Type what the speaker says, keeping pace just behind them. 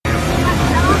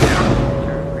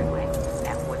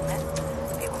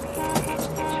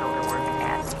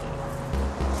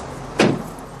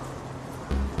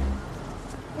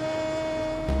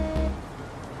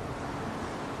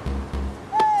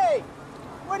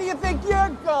do you think you're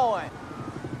going?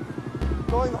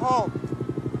 Going home.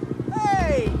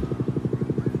 Hey!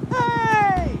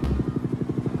 Hey!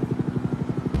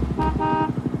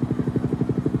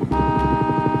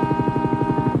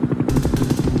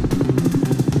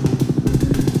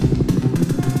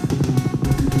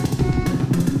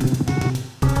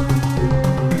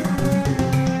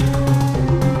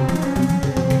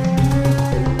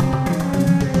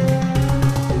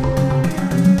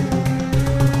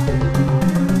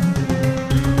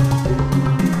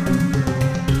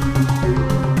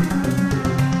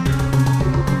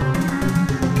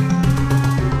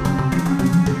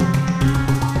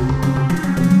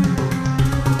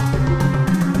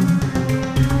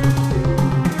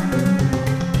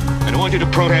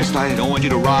 Protest. I don't want you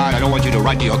to ride. I don't want you to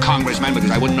write to your congressman because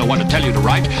I wouldn't know what to tell you to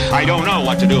write. I don't know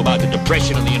what to do about the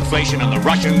depression and the inflation and the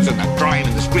Russians and the crime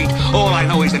in the street. All I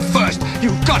know is that first,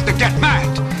 you've got to get mad.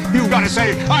 You've got to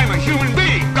say, I'm a human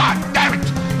being. God damn it.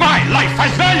 My life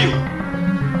has value.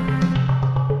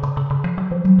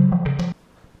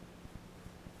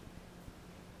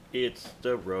 It's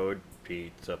the Road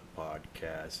Pizza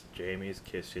Podcast. Jamie's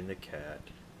kissing the cat.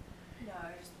 No,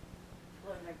 I just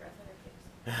blowing my breath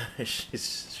in her face.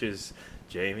 she's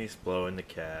Jamie's blowing the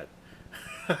cat.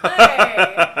 Hey!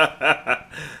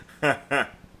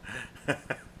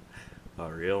 Oh,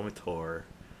 real mature.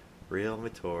 Real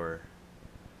mature.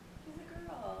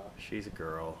 She's She's a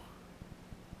girl.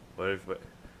 a girl.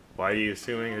 Why are you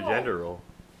assuming her gender role?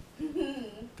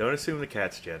 Don't assume the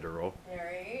cat's gender role.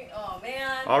 Alright. Oh,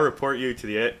 man. I'll report you to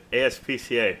the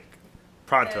ASPCA.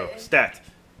 Pronto. Okay. Stat.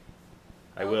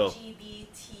 I will.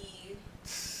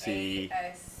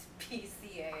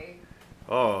 LGBTASPCA.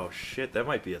 Oh, shit. That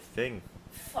might be a thing.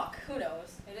 Fuck, who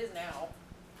knows? It is now.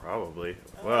 Probably. I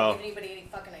don't Well, want to give anybody any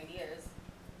fucking ideas.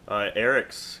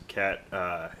 Eric's cat,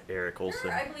 Eric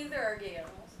Olson. I believe there are gay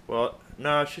animals. Well,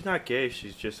 no, she's not gay.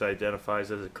 She just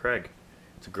identifies as a Craig.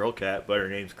 It's a girl cat, but her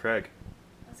name's Craig.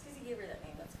 That's because he gave her that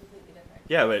name. That's completely different.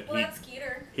 Yeah, but Well, that's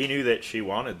Skeeter. he knew that she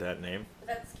wanted that name. But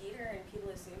that's Skeeter, and people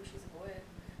assume she's a boy.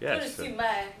 Yeah, Don't so- assume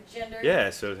my gender. Yeah,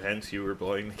 so hence you were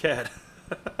blowing the cat.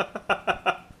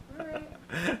 Alright.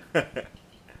 It's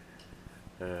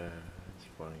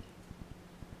funny.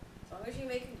 As long as you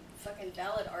make a fucking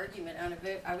valid argument out of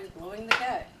it, I was blowing the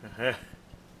cat.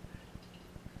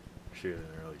 She was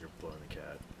earlier blowing the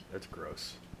cat. That's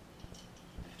gross.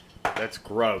 That's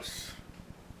gross.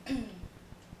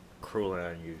 Cruel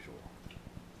and unusual.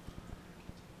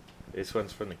 This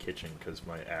one's from the kitchen because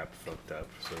my app fucked up.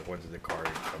 So the ones in the car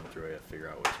didn't come through. I have to figure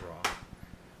out what's wrong.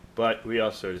 But we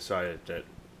also decided that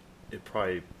it'd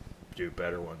probably do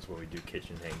better ones when we do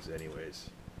kitchen things anyways.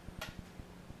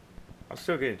 I'm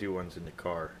still going to do ones in the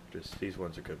car. Just these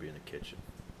ones are going to be in the kitchen.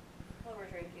 While we're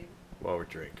drinking. While we're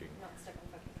drinking. Not stuck in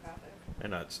fucking traffic.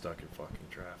 And not stuck in fucking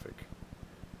traffic.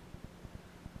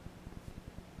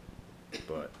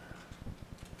 But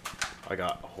I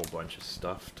got a whole bunch of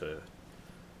stuff to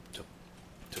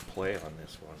play on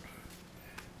this one.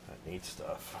 I need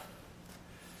stuff.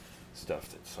 Stuff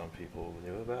that some people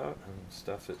knew about and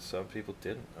stuff that some people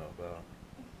didn't know about.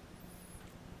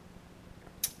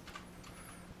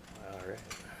 Alright.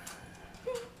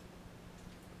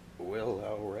 Well,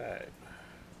 alright.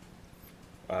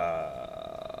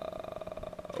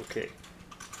 Okay.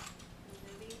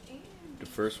 The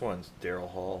first one's Daryl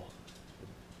Hall.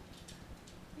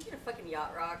 You get a fucking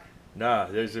yacht rock. Nah,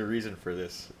 there's a reason for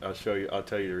this. I'll tell you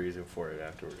the reason for it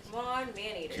afterwards. Come on,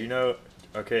 man-eater. Do you know?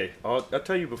 Okay, I'll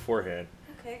tell you beforehand.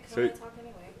 Okay, because So- I'm gonna talk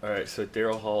anyway. Alright, so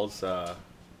Daryl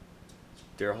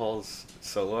Hall's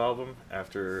solo album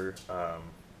after,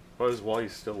 was while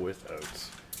he's still with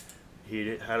Oates.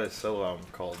 He had a solo album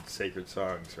called Sacred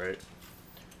Songs, right?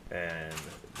 And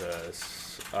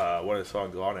one of the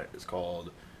songs on it is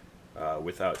called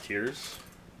Without Tears.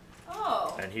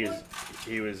 Oh. And he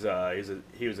was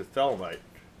a Thelemite.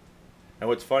 And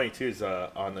what's funny too is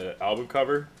on the album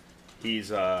cover, he's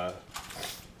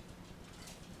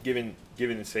given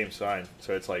the same sign.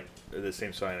 So it's like the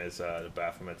same sign as the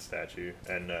Baphomet statue,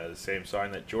 and the same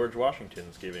sign that George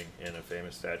Washington's giving in a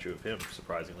famous statue of him,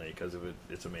 surprisingly, because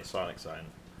it's a Masonic sign.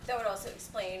 That would also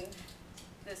explain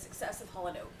the success of Hall &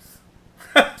 Oates.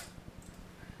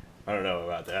 I don't know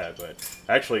about that, but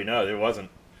actually, no, it wasn't.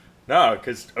 No,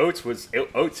 because Oates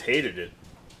hated it.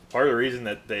 Part of the reason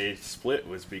that they split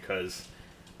was because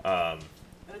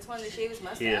Oates wanted to shave his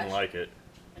mustache. he didn't like it.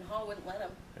 And Hall wouldn't let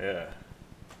him. Yeah.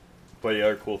 But the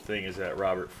other cool thing is that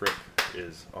Robert Fripp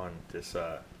is on this.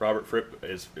 Robert Fripp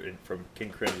is from King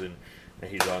Crimson,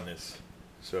 and he's on this.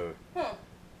 So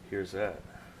here's that.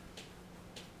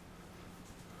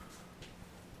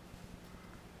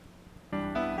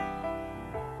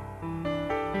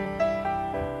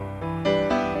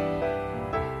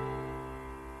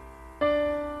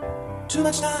 Too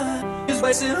much time is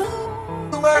wasted on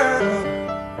the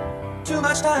world. Too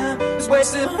much time is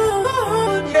wasted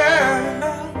on the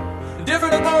girl.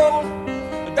 Different and cold,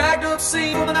 a backed up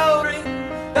scene from an old ring.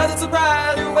 Doesn't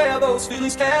surprise you where those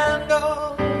feelings can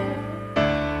go.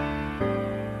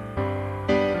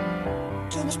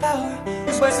 Too much power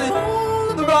is wasted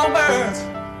on the wrong words.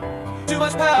 Too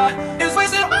much power is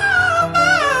wasted on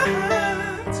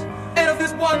words. And if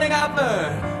there's one thing I've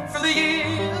learned for the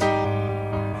years,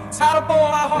 it's how to pour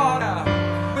my heart out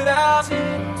without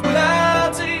tears,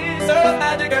 without tears. Earth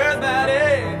magic, earth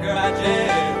magic, earth magic,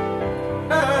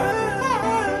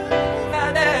 earth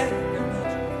magic.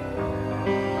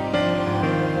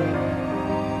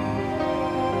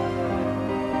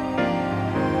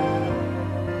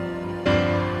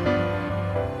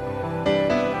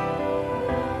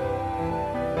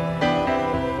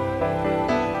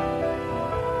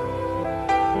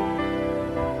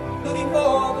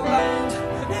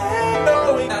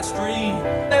 Stream,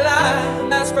 that line,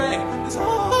 that spring is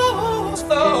all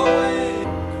flowing.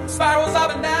 Spirals up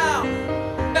and down,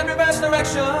 and reverse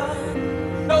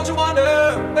direction. Don't you wonder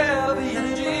where the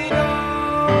energy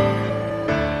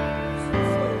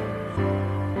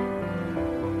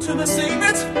goes? Too many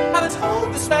secrets have been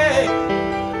told this way.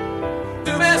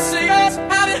 Too many secrets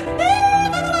have been hidden away.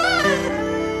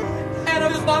 And if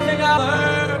there's one thing I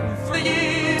learned for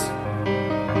years,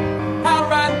 how to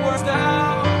write the words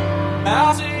down.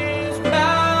 Without tears,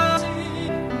 without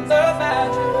tears, earth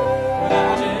magic, earth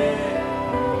magic,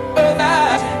 earth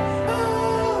magic,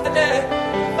 earth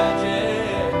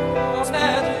magic, earth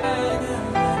magic.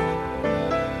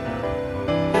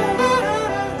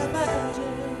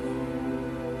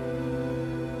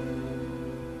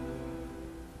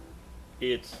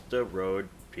 It's the Road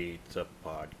Pizza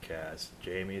Podcast.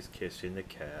 Jamie's kissing the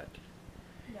cat.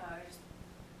 No, I was just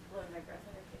blowing my breath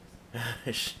in her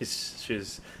face.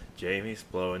 she's Jamie's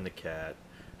blowing the cat.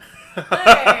 Hey!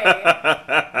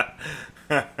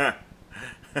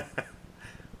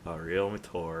 A real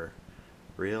mature.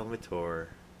 Real mature.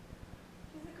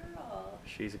 She's a girl.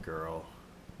 She's a girl.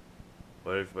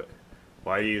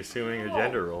 Why are you assuming her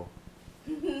gender role?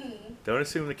 Don't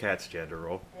assume the cat's gender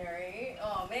role. Alright.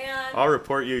 Oh, man. I'll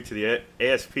report you to the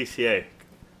ASPCA.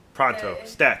 Pronto. Okay.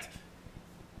 Stat.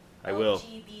 I will.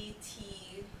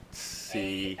 LGBT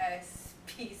C.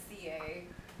 ASPCA.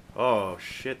 Oh,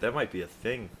 shit. That might be a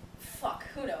thing. Fuck,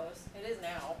 who knows? It is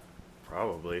now.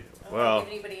 Probably. I don't Well, give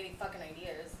anybody any fucking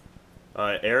ideas.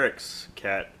 Eric's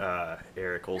cat,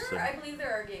 Eric Olson. I believe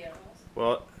there are gay animals.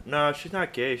 Well, no, she's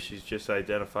not gay. She just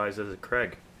identifies as a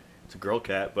Craig. It's a girl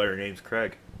cat, but her name's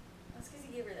Craig. That's because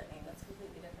he gave her that name. That's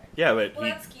completely different. Yeah, but Well,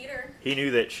 that's Skeeter. he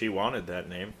knew that she wanted that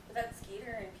name. But that's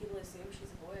Skeeter, and people assume she's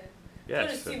a boy. Yeah,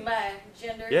 Don't so- assume my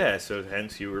gender. Yeah, so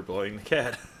hence you were blowing the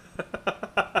cat.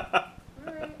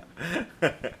 Alright.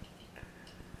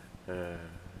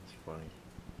 It's funny.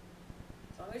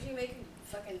 As long as you make a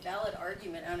fucking valid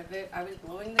argument out of it, I was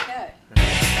blowing the cat.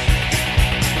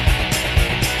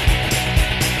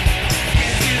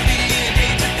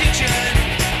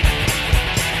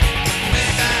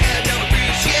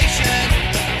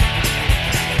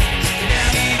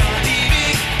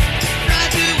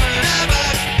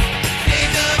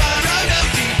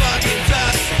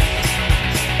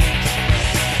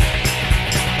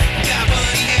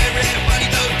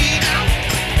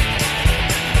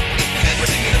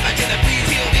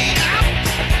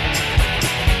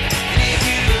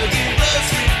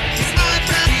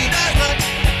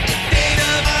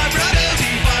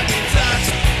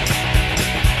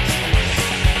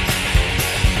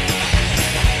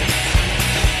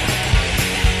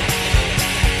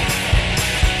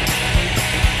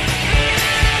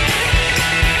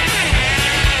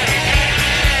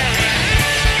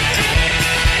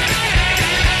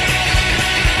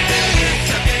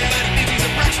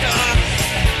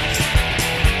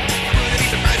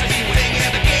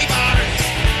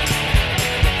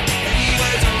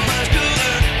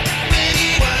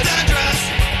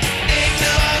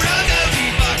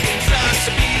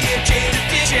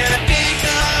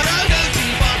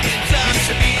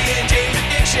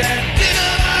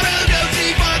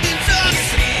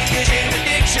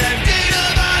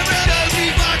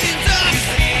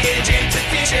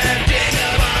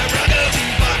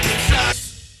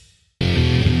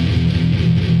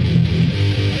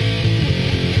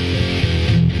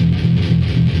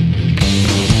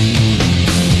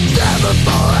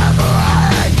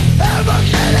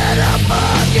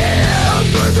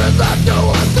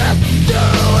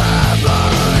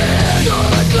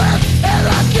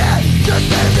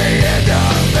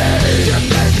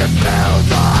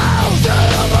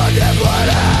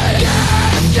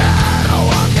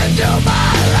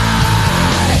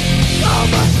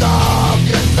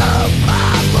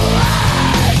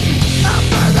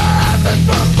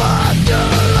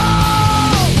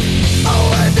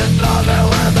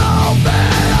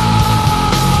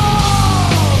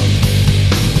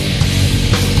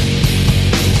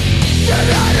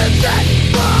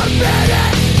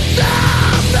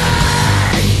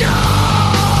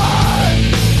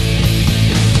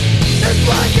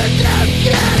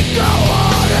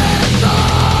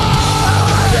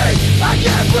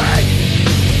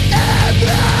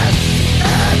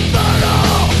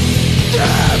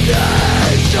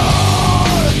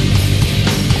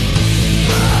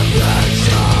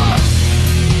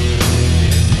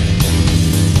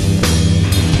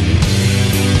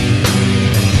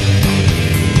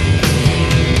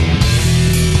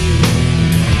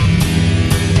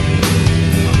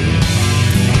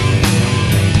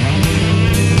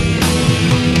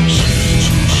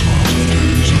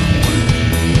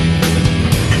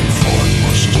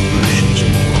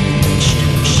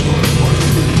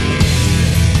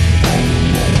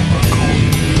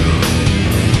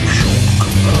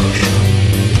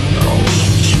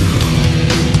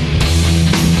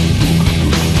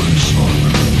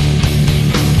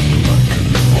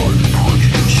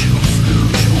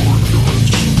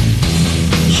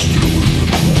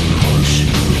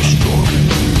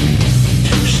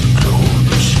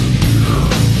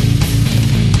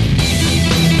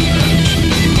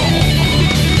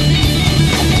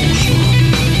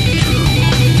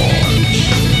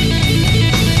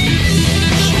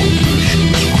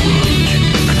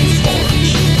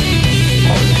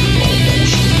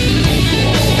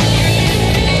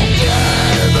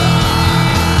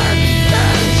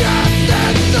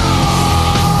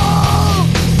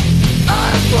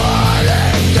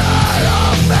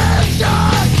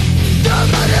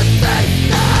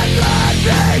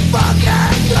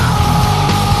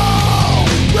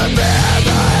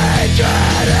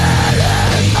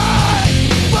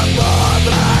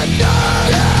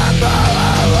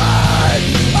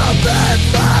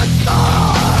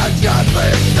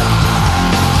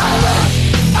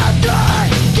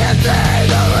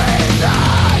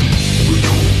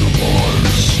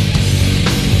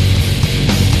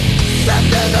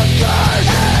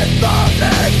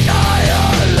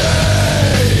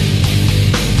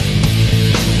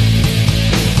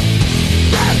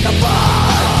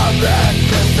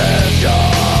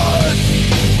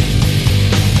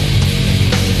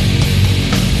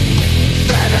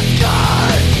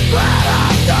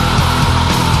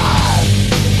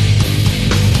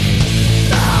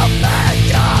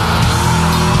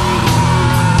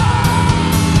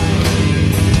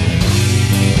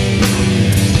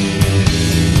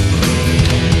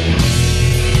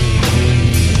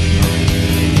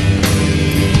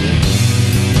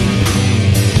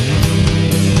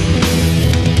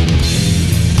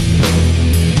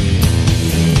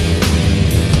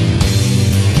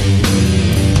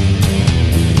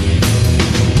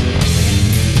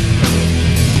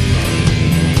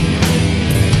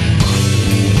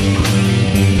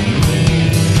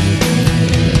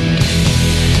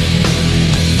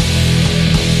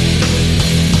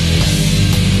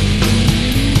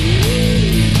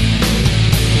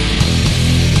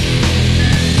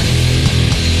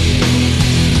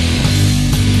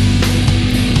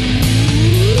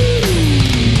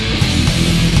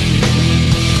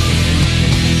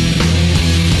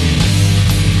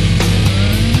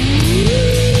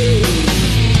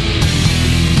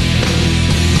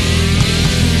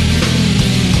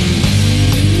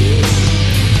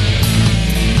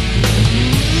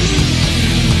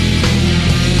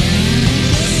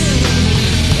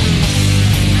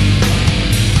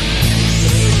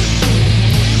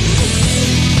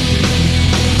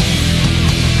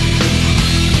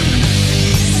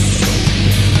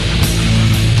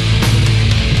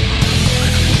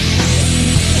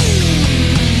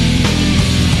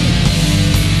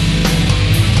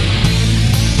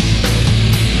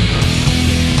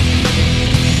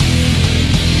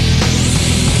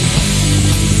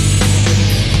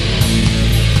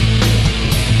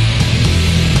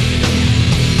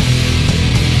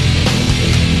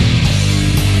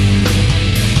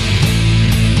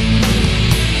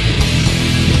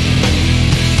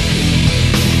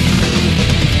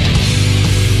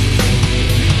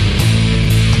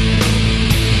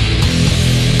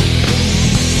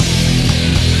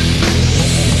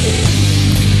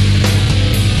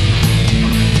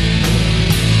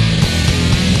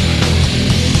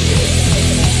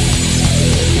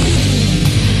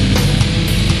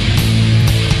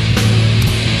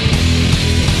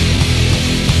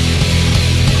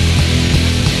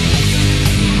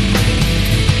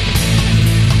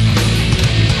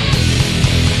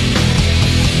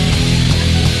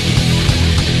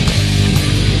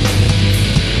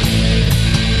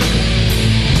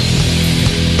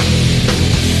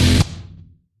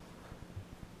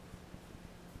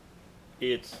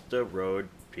 It's the Road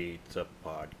Pizza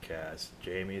Podcast.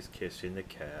 Jamie's kissing the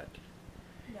cat.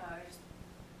 No, I just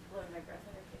blowing my breath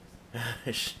in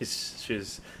her face.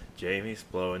 She's Jamie's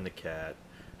blowing the cat.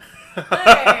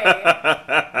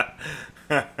 Hey!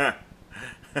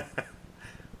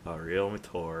 Oh, real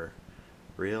mature.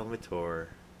 Real mature.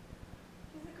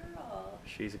 She's a girl.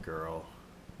 She's a girl.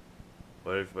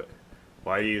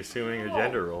 Why are you assuming her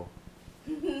gender role?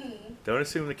 Don't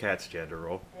assume the cat's gender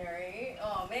role. Alright.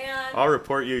 Oh, man. I'll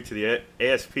report you to the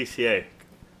ASPCA.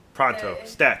 Pronto. Okay.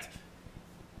 Stat.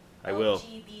 I will.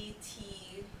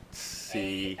 LGBT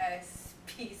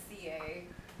ASPCA.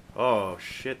 Oh,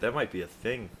 shit. That might be a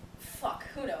thing. Fuck,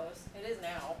 who knows? It is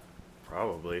now.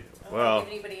 Probably. I don't Well, give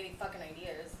anybody any fucking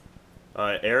ideas.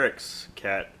 Eric's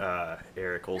cat,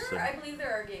 Eric Olson. I believe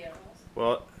there are gay animals.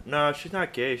 Well, no, she's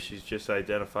not gay. She just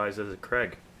identifies as a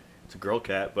Craig. It's a girl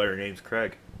cat, but her name's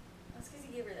Craig. That's because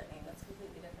he gave her that name. That's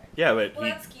completely different. Yeah, but Well,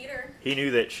 that's Skeeter. he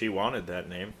knew that she wanted that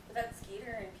name. But that's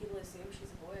Skeeter, and people assume she's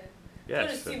a boy. Yeah,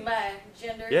 Don't so- assume my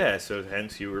gender. Yeah, so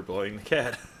hence you were blowing the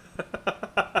cat.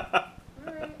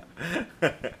 Alright.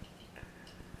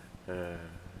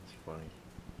 It's funny.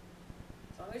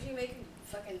 As long as you make a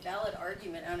fucking valid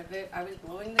argument out of it, I was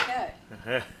blowing the cat.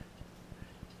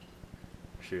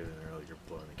 She was earlier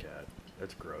blowing the cat.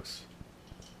 That's gross.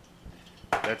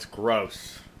 That's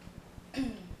gross.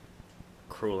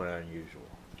 Cruel and unusual.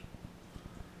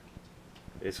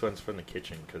 This one's from the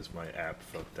kitchen because my app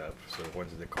fucked up. So the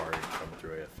ones in the car didn't come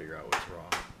through. I had to figure out what's wrong.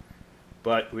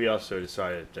 But we also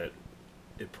decided that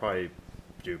it'd probably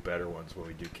do better ones when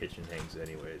we do kitchen hangs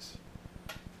anyways.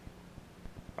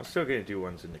 I'm still going to do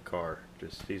ones in the car.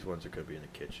 Just these ones are going to be in the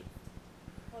kitchen.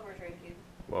 While we're drinking.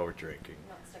 While we're drinking.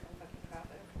 Not stuck in fucking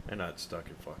traffic. And not stuck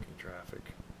in fucking traffic.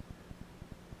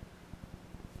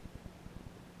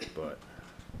 But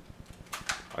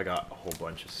I got a whole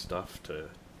bunch of stuff to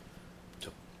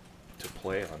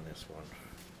play on this one.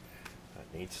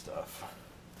 Neat stuff.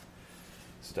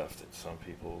 Stuff that some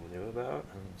people knew about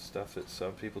and stuff that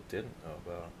some people didn't know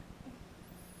about.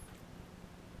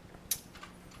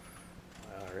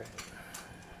 Alright.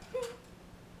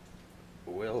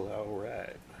 Well,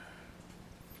 alright.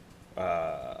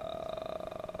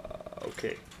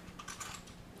 Okay.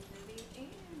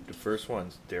 The first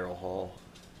one's Daryl Hall.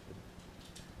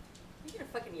 You get a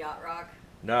fucking yacht rock.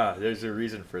 Nah, there's a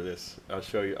reason for this. I'll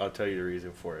tell you the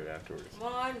reason for it afterwards.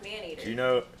 Come on, man-eater. Do you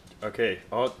know? Okay,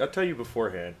 I'll tell you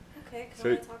beforehand. Okay, because So-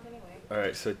 I want to talk anyway.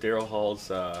 Alright, so Daryl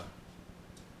Hall's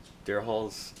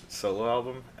solo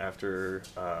album after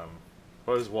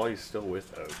what was while he's still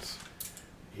with Oates.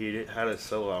 He had a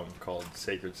solo album called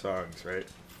Sacred Songs, right?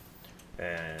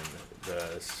 And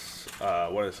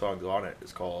one of the songs on it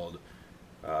is called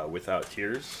Without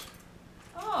Tears.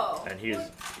 Oh. And he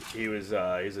was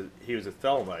a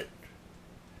Thelemite.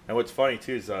 And what's funny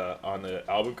too is on the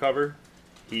album cover,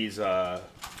 he's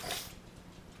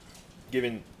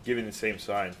given the same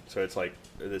sign. So it's like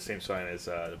the same sign as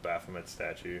the Baphomet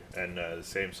statue, and the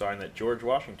same sign that George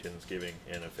Washington's giving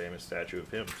in a famous statue of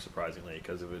him, surprisingly,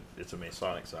 because of it's a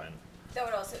Masonic sign. That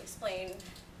would also explain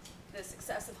the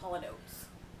success of Hall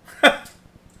 & Oates.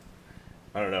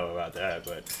 I don't know about that,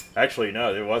 but actually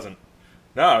no, there wasn't.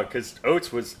 No, because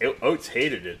Oates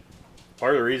hated it.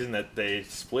 Part of the reason that they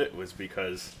split was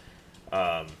because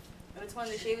Oates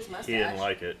wanted to shave his mustache. he didn't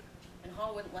like it. And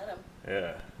Hall wouldn't let him.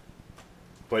 Yeah.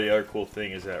 But the other cool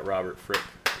thing is that Robert Fripp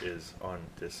is on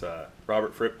this.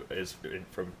 Robert Fripp is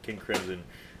from King Crimson,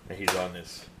 and he's on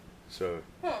this. So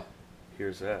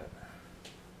here's that.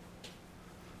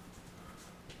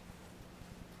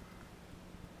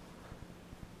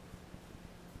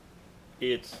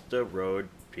 It's the Road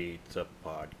Pizza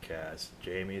Podcast.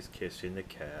 Jamie's kissing the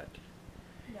cat.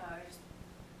 No, I was just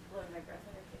blowing my breath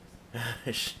in her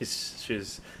face.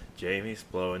 she's Jamie's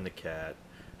blowing the cat.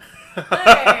 Hey!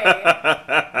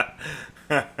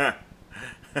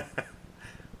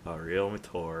 Oh, real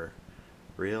mature.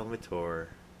 Real mature.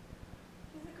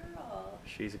 She's a girl.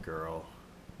 She's a girl.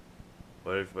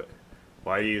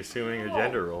 Why are you assuming her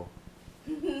gender role?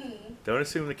 Don't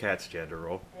assume the cat's gender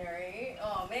role. Alright.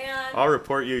 Oh, man. I'll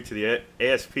report you to the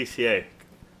ASPCA.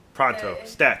 Pronto. Okay.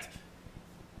 Stat.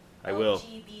 I will.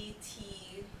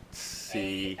 LGBT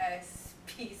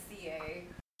ASPCA.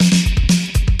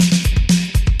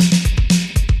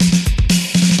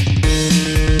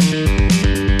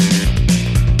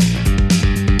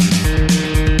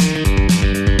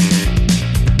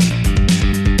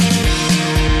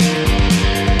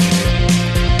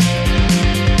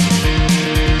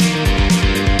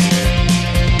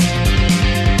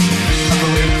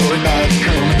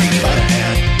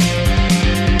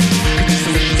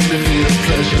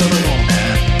 Pleasure of an old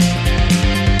man.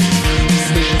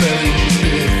 Smash belly,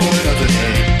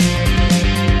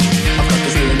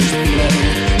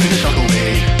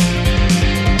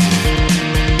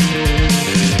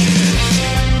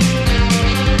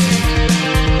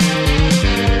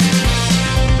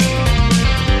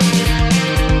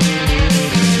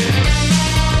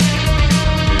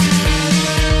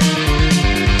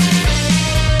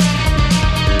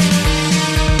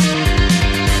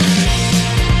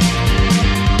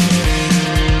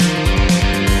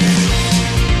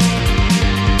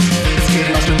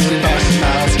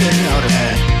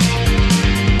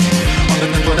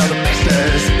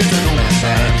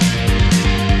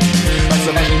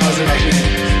 cause of action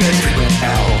very frequent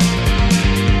now.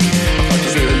 My fuck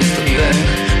is good to me then,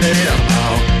 let it out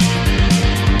now.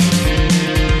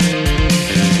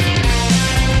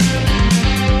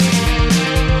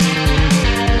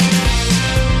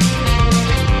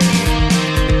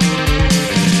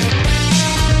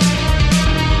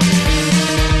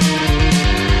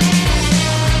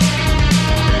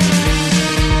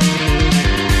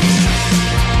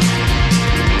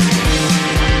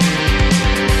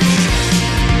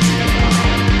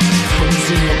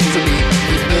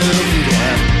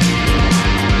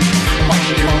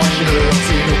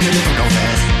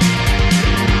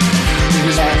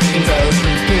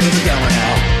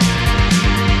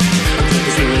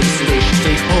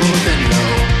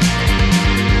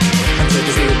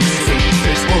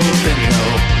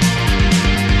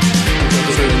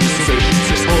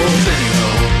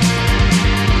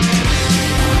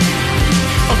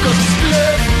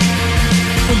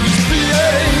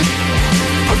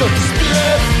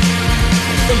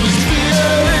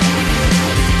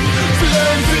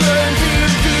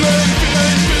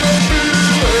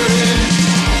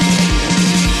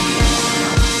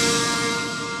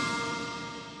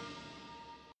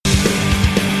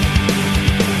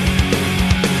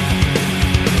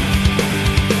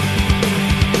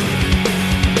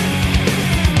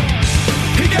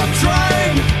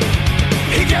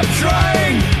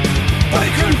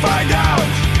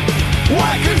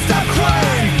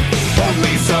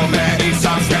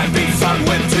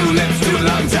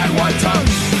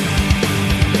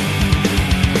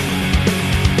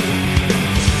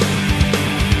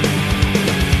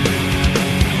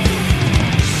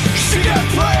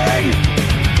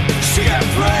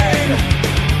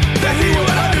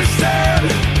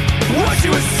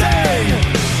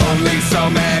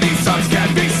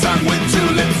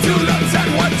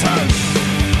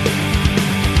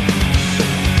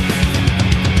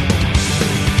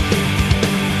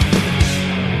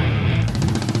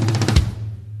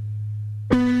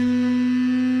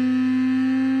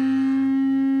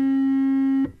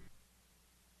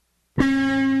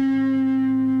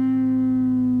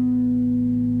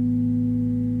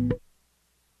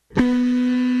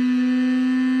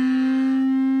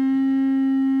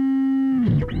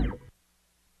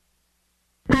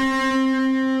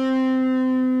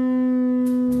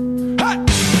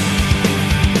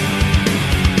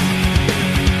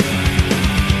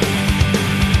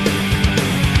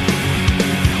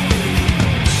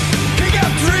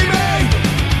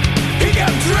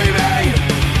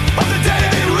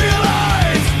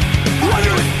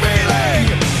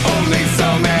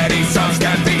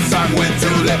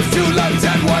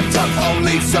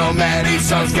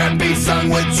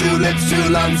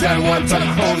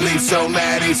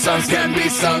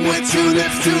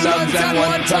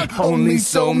 Only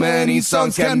so many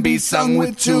songs can be sung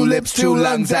with 2 lips, 2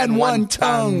 lungs, and 1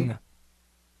 tongue.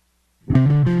 Woo!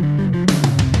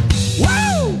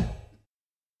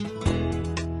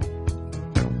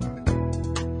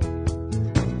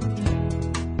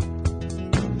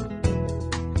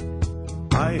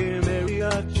 I hear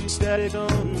mariachi static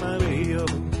on my radio,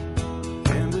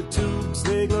 and the tubes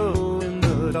they glow in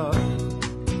the dark,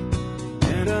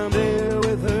 and I'm there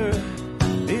with her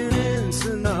in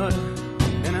Ensenada,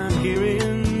 and I'm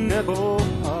hearing echo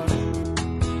heart.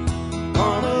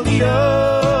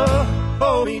 Carmelita,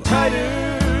 hold me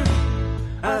tighter,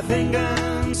 I think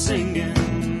I'm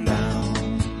sinking down,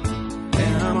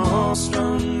 and I'm all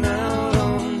strung out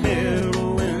on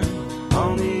heroin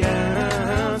on the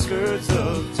outskirts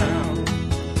of town.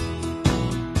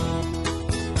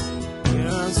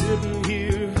 Yeah, I'm sitting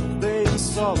here playing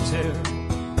solitaire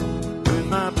with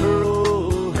my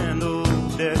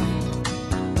pearl-handled deck.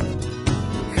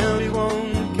 The county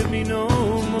won't give me no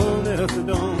more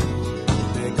methadone.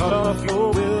 They cut off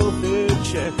your welfare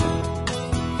check.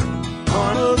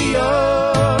 Carmelita,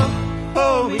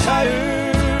 hold me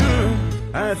tighter,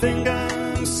 I think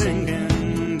I'm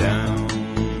sinking down,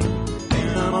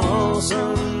 and I'm all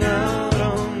sung out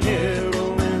on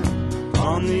heroin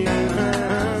on the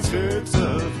outskirts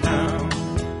of town.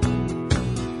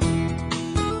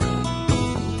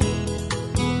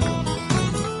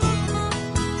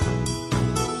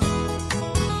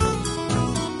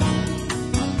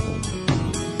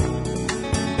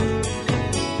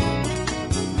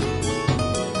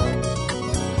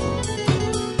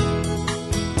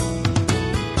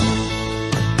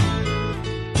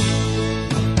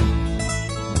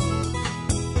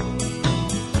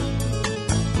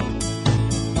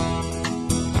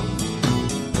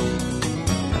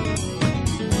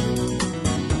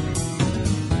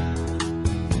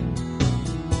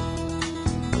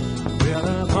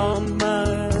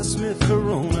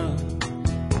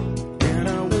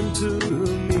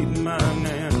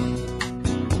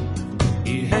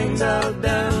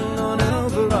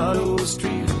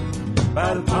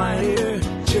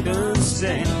 chicken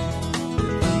stand.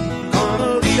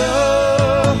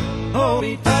 Carmelita, hold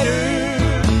me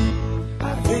tighter.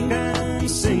 I think I'm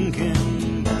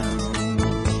sinking down,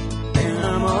 and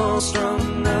I'm all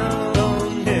strung out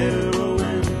on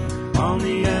heroin on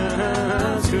the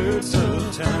outskirts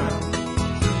of town.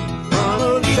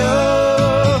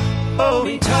 Carmelita, hold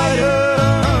me tighter.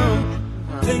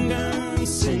 I think I'm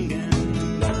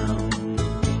sinking down,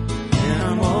 and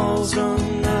I'm all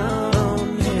strung out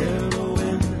on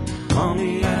heroin on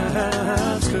the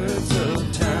outskirts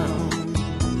of town.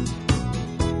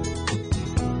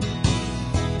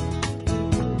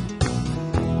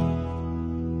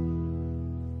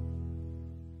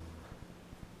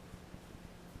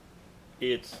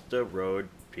 It's the Road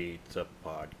Pizza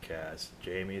Podcast.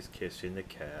 Jamie's kissing the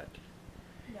cat.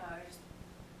 No, I was just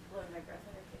blowing my breath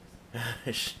in her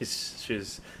face.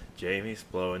 she's Jamie's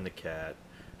blowing the cat.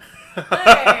 Hey!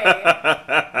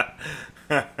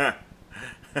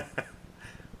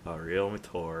 A real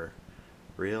mature.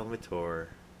 Real mature.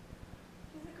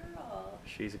 She's a girl.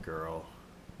 She's a girl.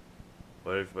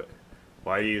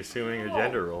 Why are you assuming her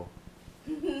gender role?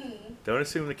 Don't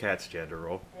assume the cat's gender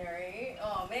role. Alright.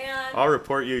 Oh, man. I'll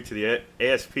report you to the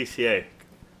ASPCA.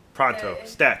 Pronto. Okay.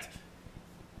 Stat.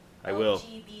 I will.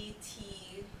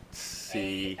 LGBT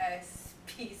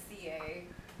ASPCA.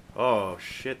 Oh,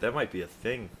 shit. That might be a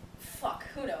thing. Fuck,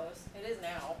 who knows? It is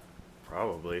now.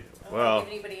 Probably. I don't Well, give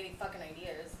anybody any fucking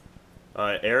ideas.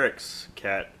 Eric's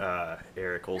cat,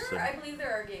 Eric Olson. I believe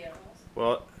there are gay animals.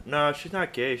 Well, no, she's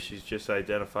not gay. She just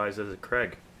identifies as a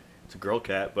Craig. It's a girl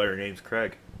cat, but her name's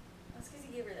Craig. That's because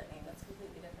he gave her that name. That's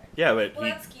completely different. Yeah, but Well,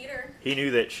 that's Skeeter. he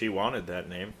knew that she wanted that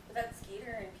name. But that's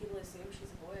Skeeter, and people assume she's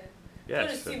a boy. Yeah,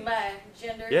 Don't so- assume my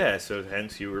gender. Yeah, so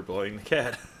hence you were blowing the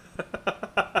cat.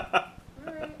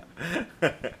 Alright.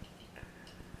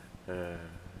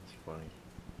 It's funny.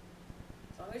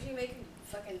 As long as you make a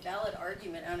fucking valid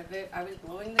argument out of it, I was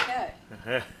blowing the cat.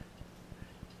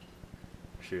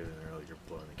 She was earlier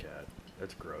blowing the cat.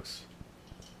 That's gross.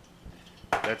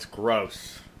 That's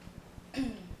gross.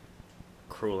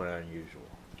 Cruel and unusual.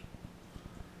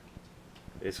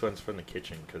 This one's from the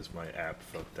kitchen because my app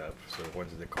fucked up. So the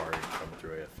ones in the car didn't come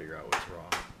through. I had to figure out what's wrong.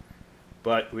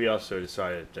 But we also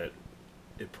decided that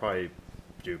it'd probably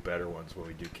do better ones when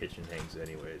we do kitchen hangs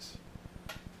anyways.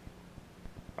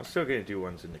 I'm still going to do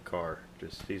ones in the car.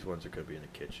 Just these ones are going to be in the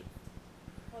kitchen.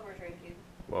 While we're drinking.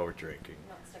 While we're drinking.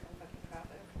 Not stuck in fucking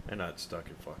traffic. And not stuck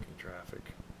in fucking traffic.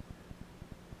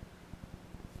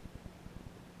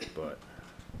 But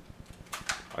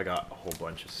I got a whole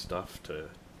bunch of stuff to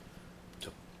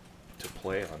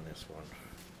play on this one.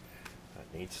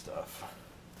 Neat stuff.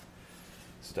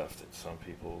 Stuff that some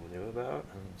people knew about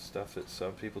and stuff that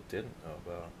some people didn't know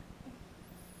about.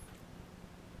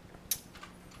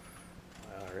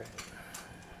 Alright.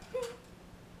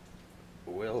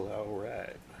 Well,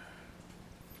 alright.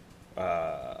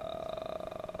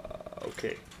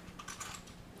 Okay.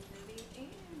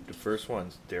 The first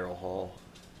one's Daryl Hall.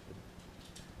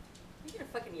 You get a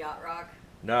fucking yacht rock.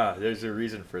 Nah, there's a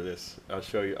reason for this. I'll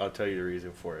tell you the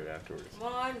reason for it afterwards.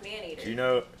 Come on, man-eater. Do you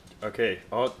know? Okay,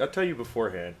 I'll tell you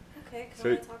beforehand. Okay, because So-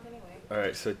 I want to talk anyway.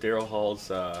 Alright, so Daryl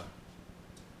Hall's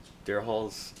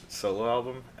solo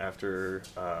album after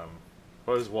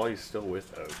was while he's still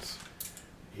with Oates.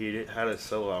 He had a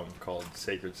solo album called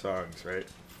Sacred Songs, right?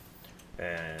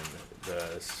 And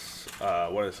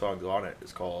one of the songs on it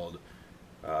is called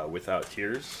Without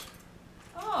Tears.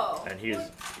 Oh. And he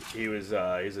was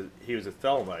a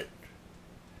Thelemite.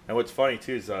 And what's funny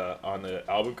too is on the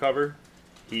album cover,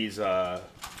 he's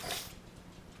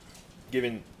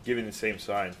given the same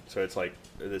sign. So it's like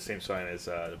the same sign as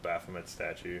the Baphomet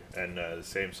statue, and the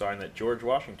same sign that George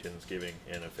Washington's giving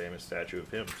in a famous statue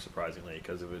of him, surprisingly,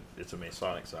 because of it's a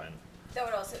Masonic sign. That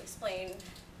would also explain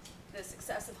the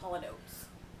success of Hall &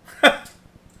 Oates.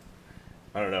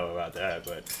 I don't know about that,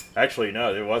 but actually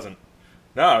no, it wasn't.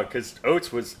 No, because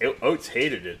Oates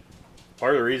hated it.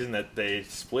 Part of the reason that they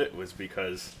split was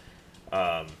because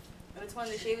Oates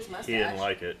wanted to shave his mustache. he didn't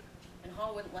like it. And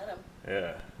Hall wouldn't let him.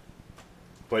 Yeah.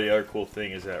 But the other cool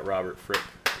thing is that Robert Fripp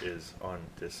is on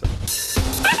this.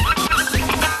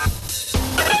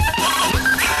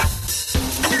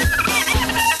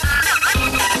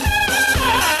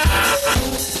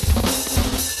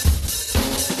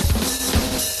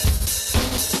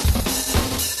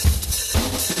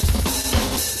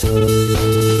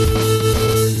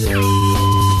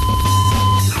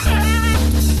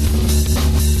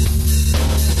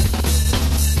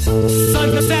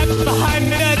 Sunset behind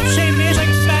me, chain music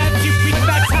bad. You beat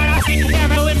that time, I see the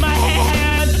arrow in my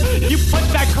hand. You put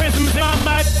that Christmas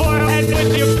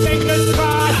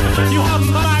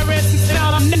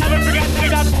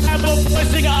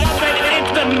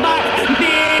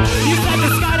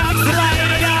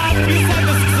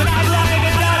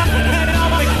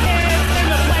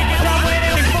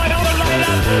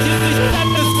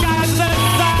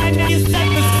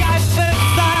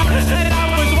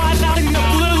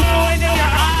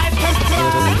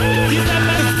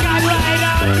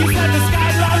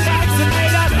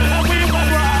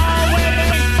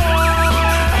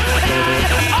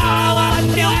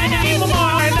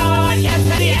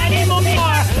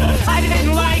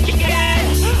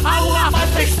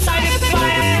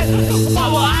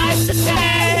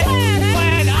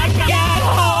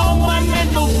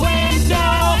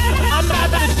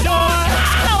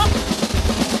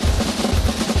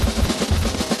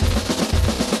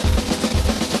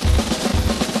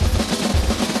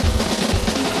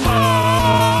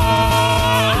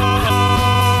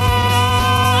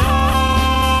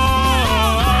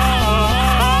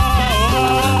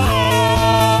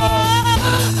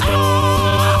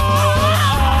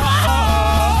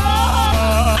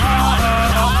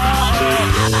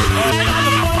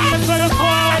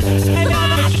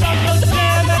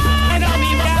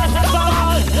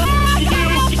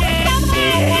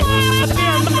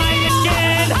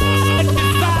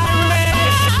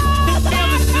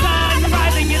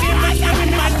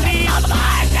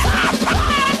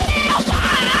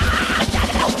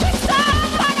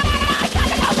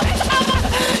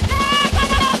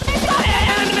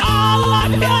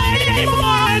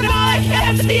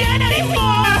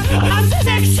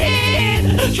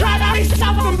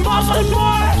nothing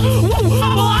more. What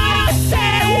will I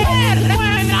say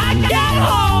when I get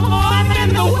home? I'm in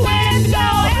the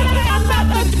window and I'm at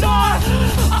the door.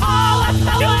 All I'm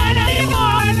feeling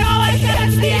anymore, and all I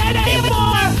can't see it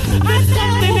anymore. I'm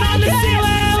standing on the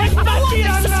ceiling, like my feet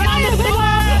on the sky is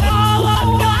floor. All I'm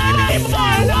feeling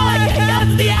anymore, and all I can't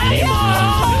see anymore.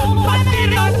 My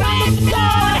feet on the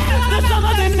floor, there's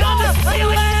something on the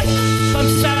ceiling. I'm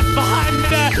set up behind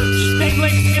the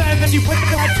stingling skin, and you put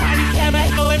that tiny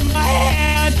chemical in my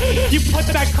hand. You put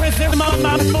that crystal on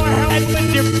my forehead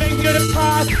with your finger to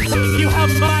cross. You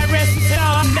held my wrist, and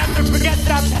I'll never forget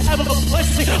that pebble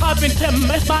pushing up into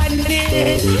my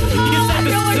knees. You said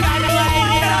the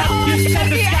skylight up, you said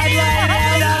the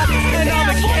skylight up, and all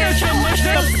the kids can wish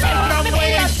them I'm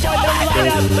waiting for the light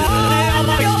up, and all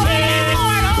my kids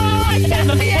in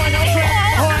the front of the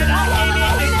court,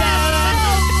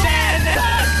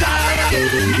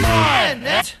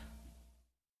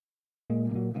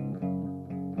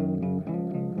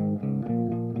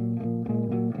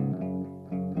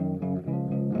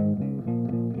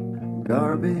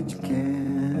 Garbage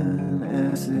can,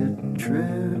 acid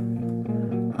trip.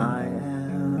 I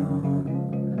am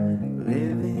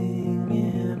living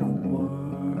in a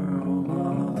world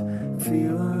of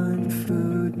feline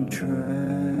food and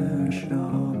trash.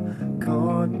 I'm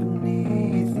caught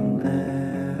beneath the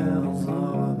nails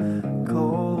of a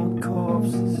cold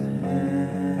corpse's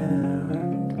hand.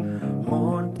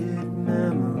 Haunted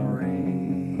memories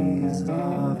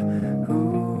of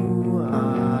who I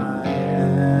am.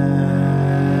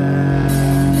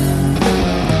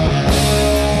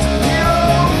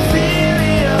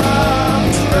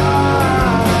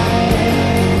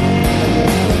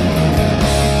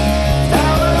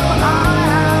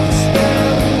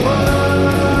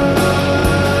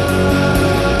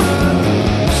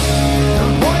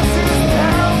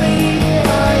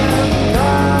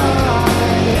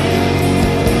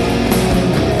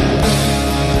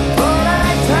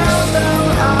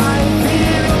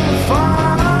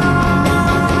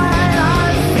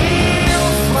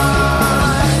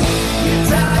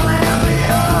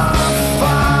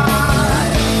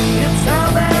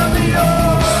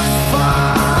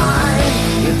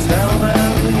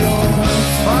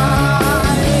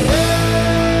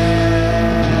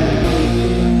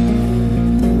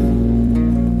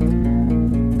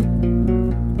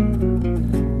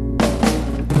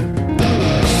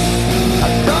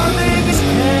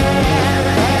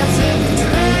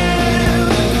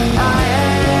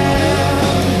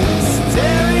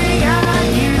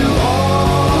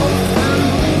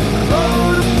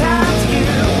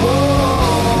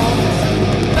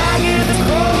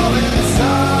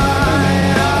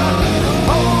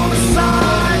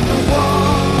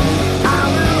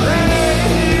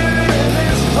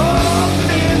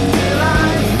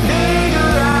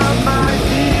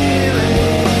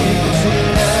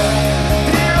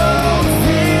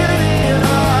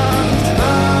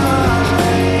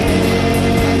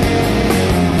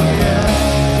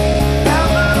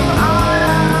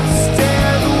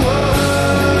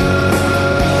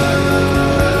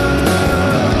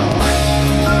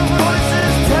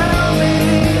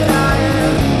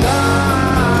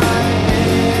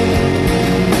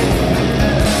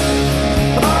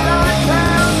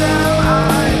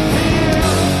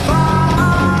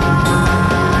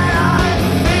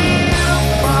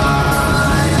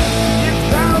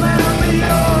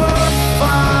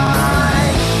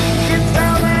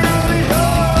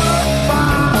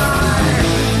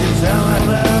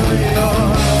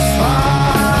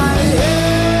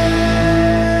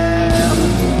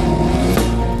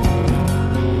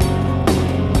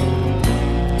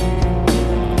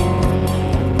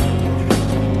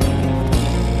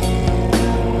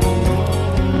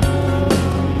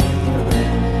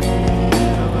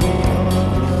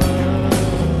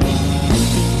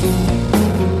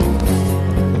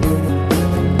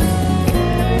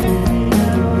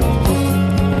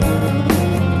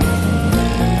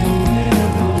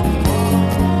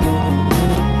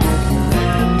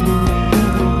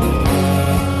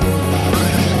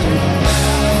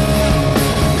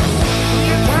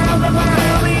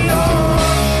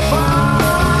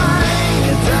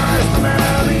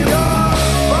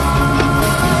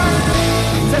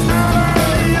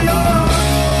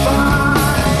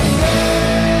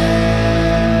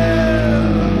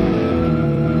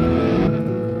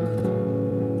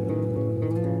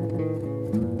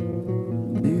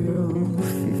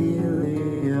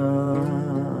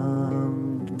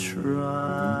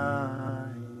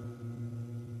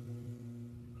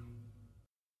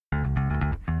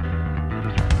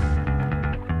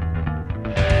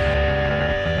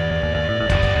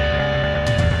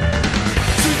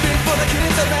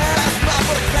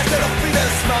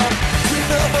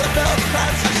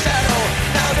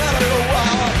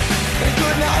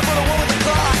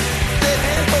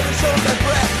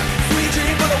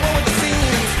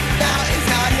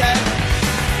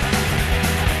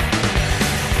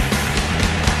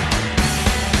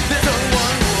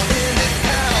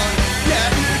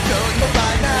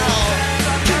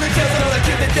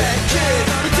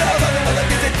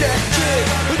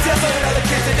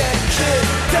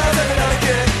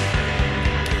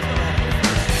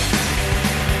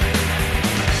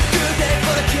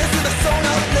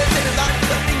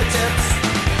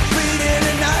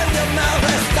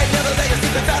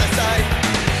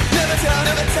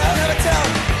 tell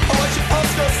what you're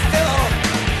supposed to still.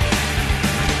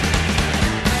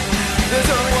 There's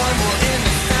only one more in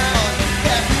this town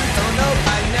that you don't know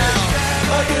by now.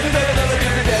 I'll give you another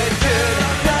kid the dead kid.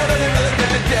 Now another kid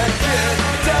the dead kid.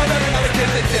 Tell another kid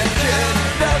the dead kid.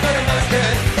 Now another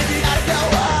kid. If you gotta go,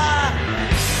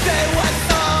 say what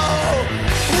so.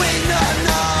 We don't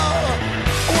know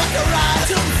what the right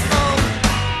to from.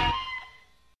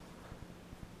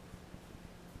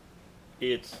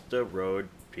 It's the Road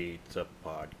Pizza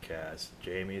Podcast.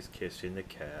 Jamie's kissing the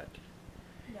cat.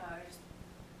 No, I just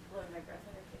blowing my breath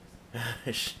in her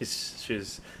face.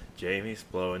 she's Jamie's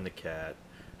blowing the cat.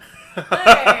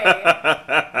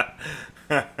 Hey!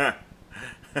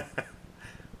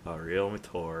 A real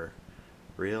mature.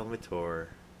 Real mature.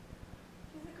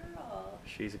 She's a girl.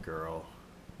 She's a girl.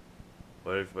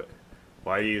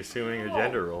 Why are you assuming her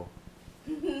gender role?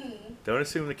 Don't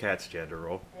assume the cat's gender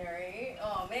role. Alright.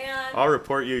 Oh, man. I'll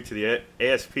report you to the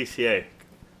ASPCA.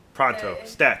 Pronto. Okay.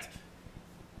 Stat.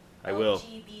 I will.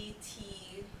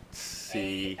 LGBT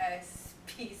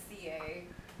ASPCA.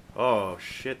 Oh,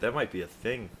 shit. That might be a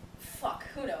thing. Fuck,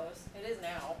 who knows? It is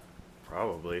now.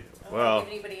 Probably. I don't Well, give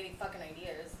anybody any fucking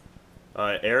ideas.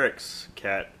 Eric's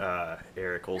cat,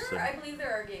 Eric Olson. I believe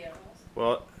there are gay animals.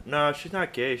 Well, no, she's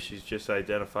not gay. She just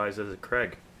identifies as a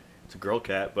Craig. It's a girl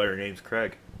cat, but her name's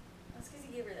Craig. That's because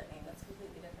he gave her that name. That's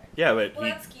completely different. Yeah, but Well,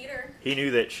 that's Skeeter. he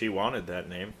knew that she wanted that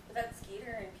name. But that's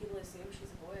Skeeter, and people assume she's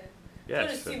a boy. Yeah,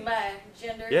 Don't so- assume my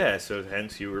gender. Yeah, so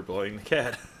hence you were blowing the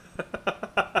cat.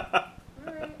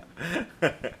 Alright.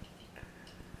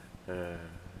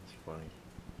 It's funny.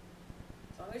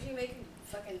 As long as you make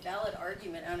a fucking valid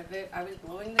argument out of it, I was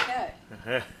blowing the cat.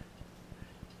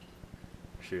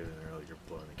 She was earlier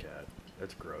blowing the cat.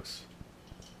 That's gross.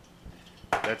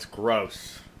 That's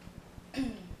gross.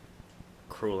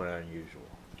 Cruel and unusual.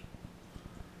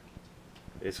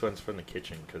 This one's from the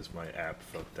kitchen because my app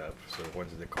fucked up. So the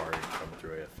ones in the car didn't come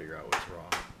through. I have to figure out what's wrong.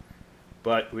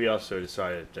 But we also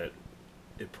decided that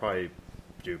it'd probably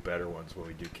do better ones when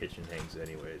we do kitchen hangs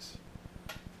anyways.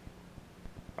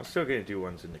 I'm still going to do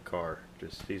ones in the car.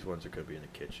 Just these ones are going to be in the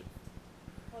kitchen.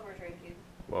 While we're drinking.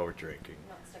 While we're drinking.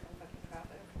 Not stuck in fucking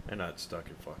traffic. And not stuck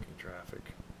in fucking traffic.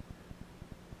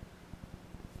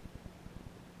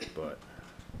 But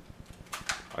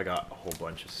I got a whole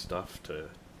bunch of stuff to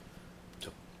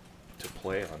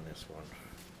play on this one.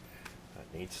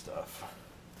 Neat stuff.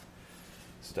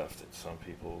 Stuff that some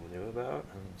people knew about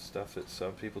and stuff that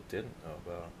some people didn't know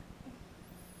about.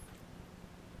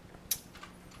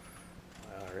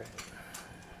 Alright.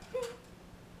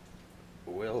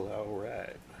 Well,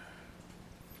 alright.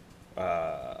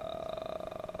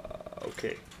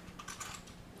 Okay.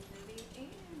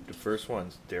 The first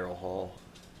one's Daryl Hall.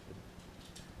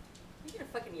 You get a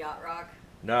fucking yacht rock.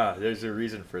 Nah, there's a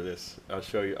reason for this. I'll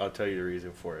tell you the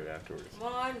reason for it afterwards. Come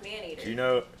on, man-eater. Do you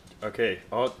know? Okay,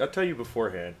 I'll tell you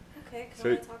beforehand. Okay, because So-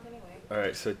 I want to talk anyway.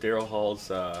 Alright, so Daryl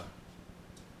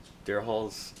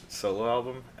Hall's solo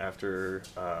album after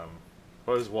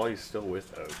was while he's still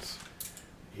with Oates.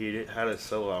 He had a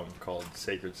solo album called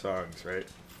Sacred Songs, right?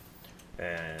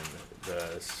 And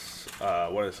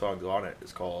one of the songs on it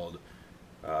is called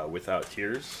Without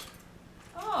Tears.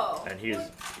 Oh. And he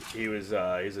was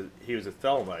a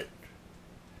Thelemite.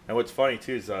 And what's funny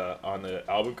too is on the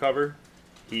album cover,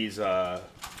 he's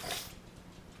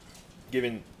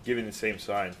given the same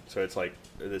sign. So it's like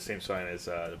the same sign as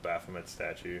the Baphomet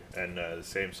statue, and the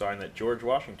same sign that George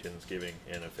Washington's giving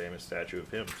in a famous statue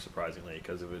of him, surprisingly,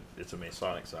 because of it's a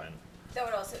Masonic sign. That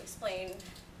would also explain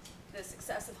the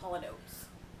success of Hall & Oates.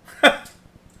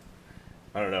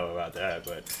 I don't know about that,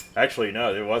 but actually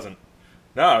no, there wasn't.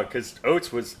 No, because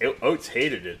Oates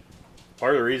hated it.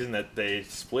 Part of the reason that they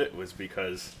split was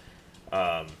because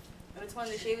Oates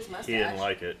wanted to shave his mustache. he didn't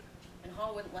like it. And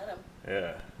Hall wouldn't let him.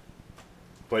 Yeah.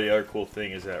 But the other cool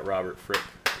thing is that Robert Fripp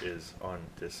is on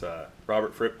this.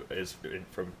 Robert Fripp is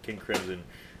from King Crimson,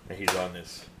 and he's on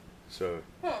this. So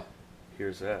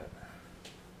here's that.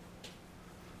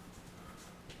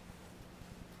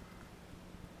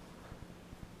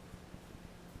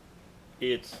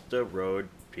 It's the Road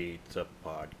Pizza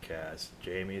Podcast.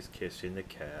 Jamie's kissing the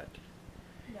cat.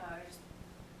 No, I just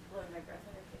blowing my breath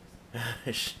in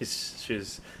her face.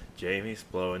 she's Jamie's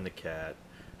blowing the cat.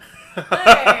 Hey!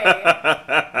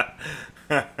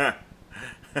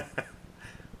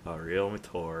 A real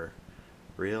mature.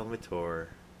 Real mature.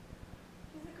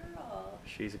 She's a girl.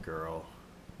 She's a girl.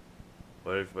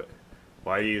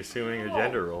 Why are you assuming her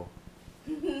gender role?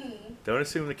 Don't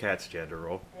assume the cat's gender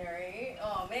role. Alright.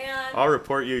 Oh, man. I'll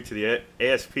report you to the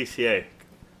ASPCA.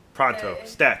 Pronto. Okay.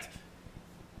 Stat.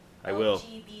 I will.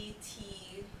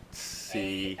 LGBT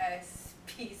C.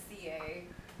 ASPCA.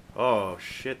 Oh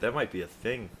shit, that might be a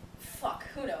thing. Fuck,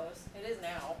 who knows? It is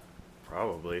now.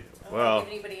 Probably. I don't Well, give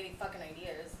anybody any fucking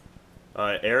ideas.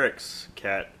 Eric's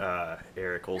cat,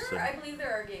 Eric Olson. I believe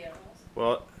there are gay animals.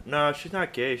 Well, no, she's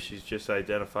not gay. She just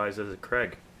identifies as a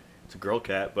Craig. It's a girl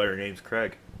cat, but her name's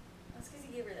Craig. That's because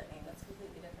he gave her that name. That's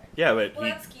completely different. Yeah, but well,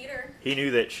 that's Skeeter. he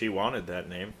knew that she wanted that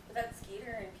name. But that's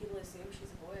Skeeter, and people assume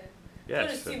she's a boy. Yeah,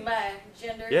 Don't assume my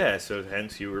gender. Yeah, so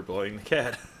hence you were blowing the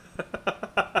cat.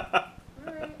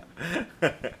 Alright.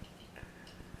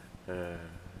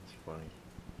 That's funny.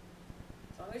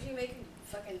 As long as you make a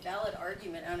fucking valid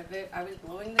argument out of it, I was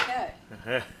blowing the cat.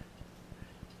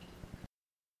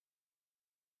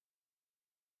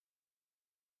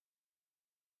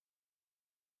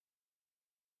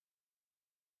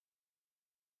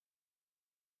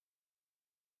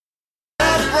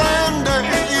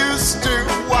 Used to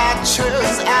watch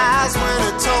his eyes when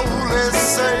he told his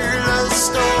sailor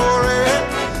story.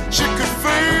 She could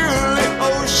feel the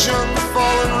ocean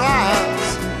fall and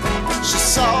rise. She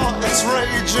saw its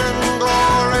raging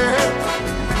glory,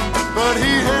 but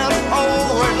he had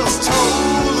always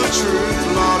told the truth.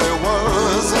 Lord, he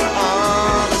was an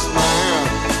honest man,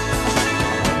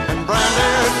 and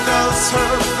Brandy does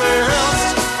her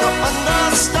best to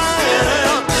understand it.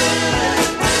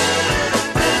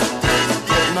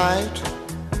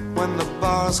 When the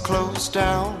bars close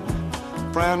down,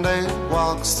 Brandy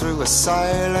walks through a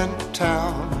silent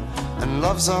town and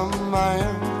loves a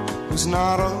man who's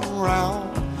not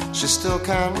around. She still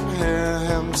can hear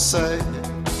him say,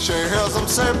 she hears him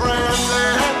say, Brandy,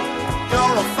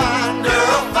 you're a fine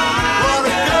girl. What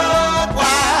a good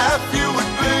wife you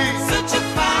would be. Such a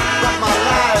fine but my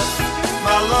life,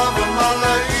 my love and my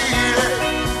lady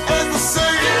is the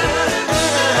sea.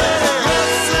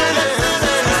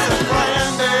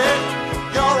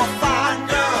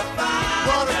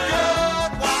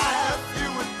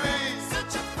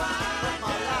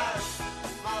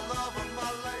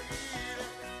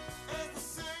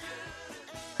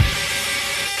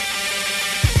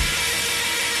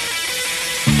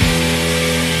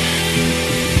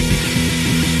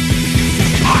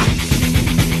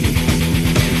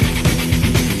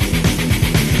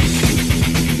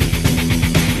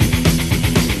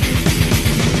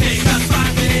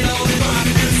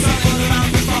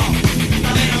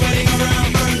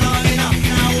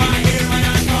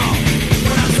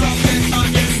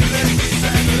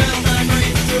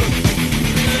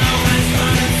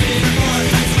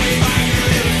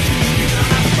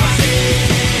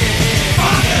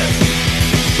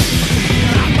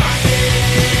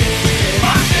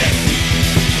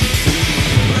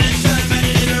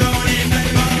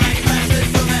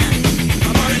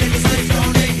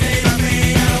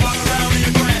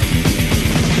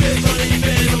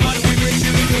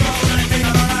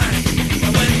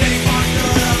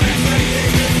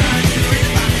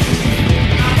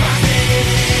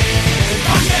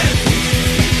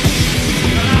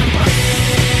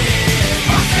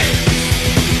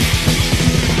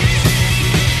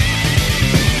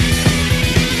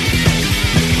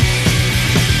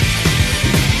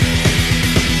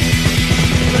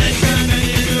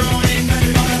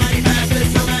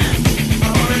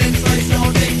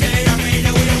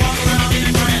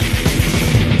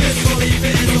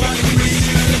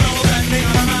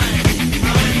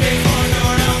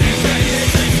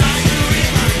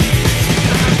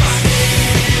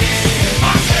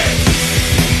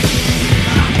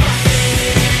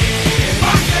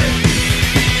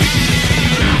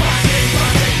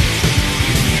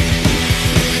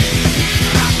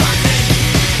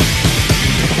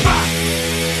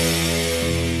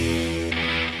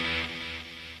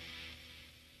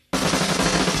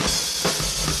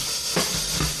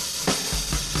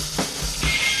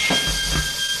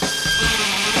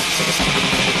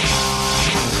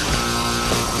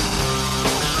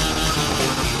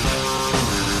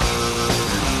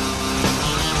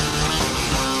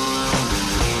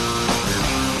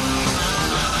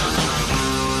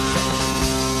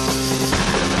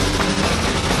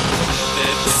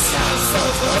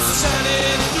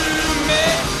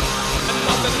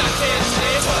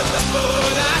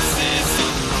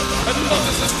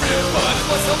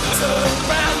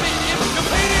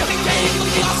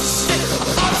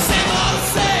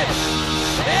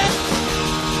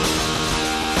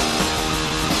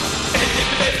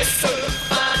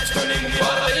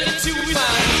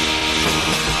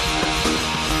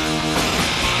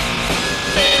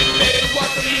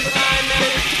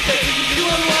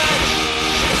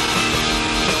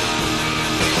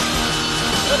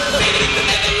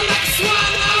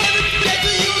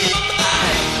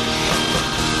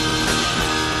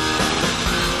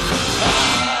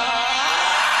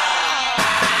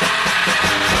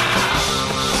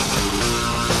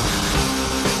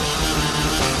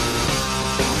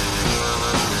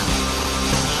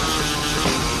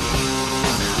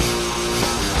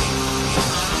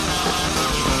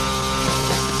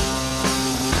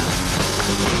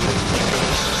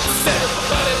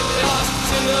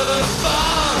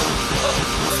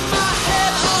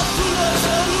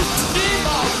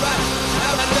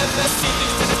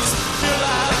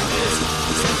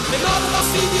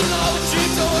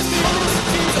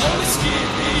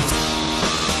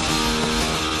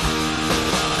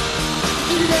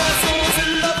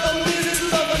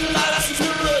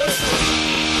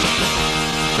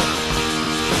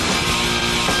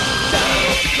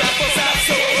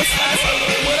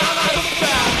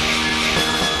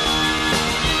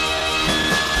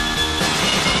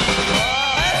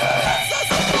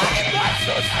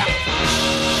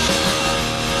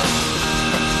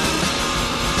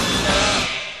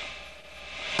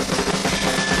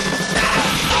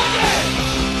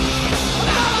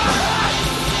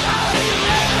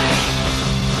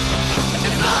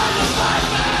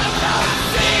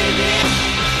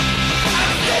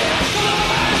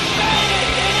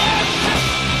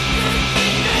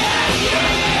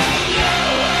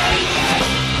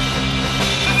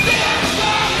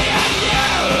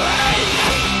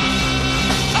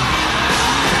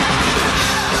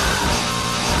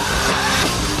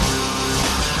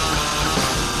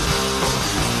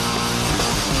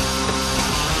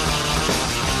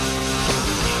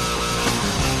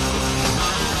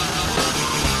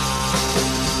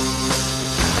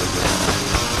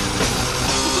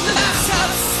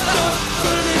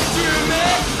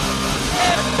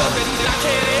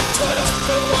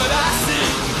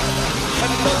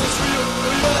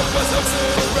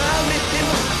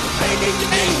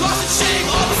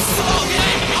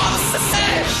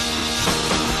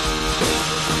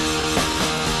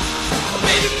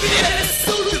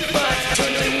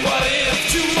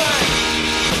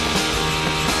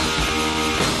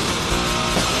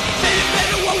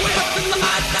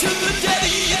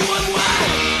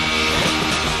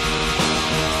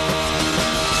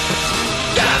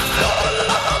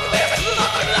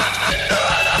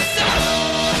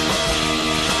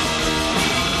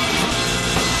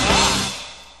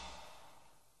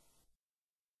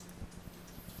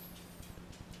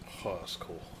 Oh, that's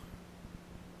cool.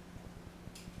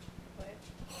 What?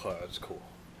 Oh, that's cool.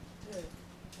 Good.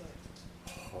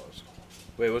 Oh, that's cool.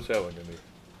 Wait, what's that one gonna be?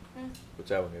 Hmm? What's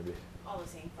that one gonna be? All the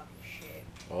same fucking shit.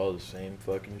 All the same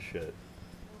fucking shit.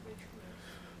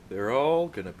 They're all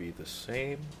gonna be the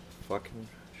same fucking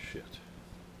shit.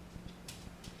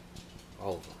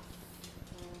 All of them.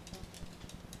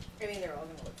 I mean, they're all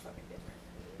gonna look fucking different.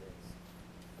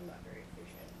 I'm not very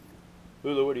efficient.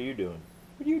 Lulu, what are you doing?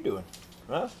 What are you doing?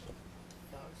 Huh?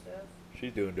 Dog stuff.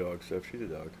 She's doing dog stuff. She's a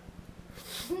dog.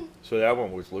 So that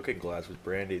one was Looking Glass with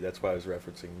Brandy. That's why I was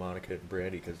referencing Monica and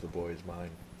Brandy, because the boy is mine.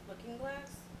 Looking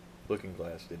Glass? Looking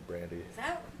Glass did Brandy. Is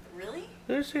that really?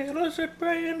 Listen,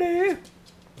 Brandy.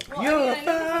 Well, You're I a mean, I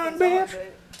know fine the bitch.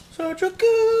 fucking Such a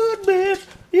good bitch.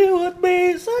 You would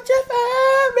be such a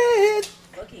fine bitch. song,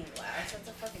 but Looking Glass, that's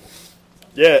a fucking...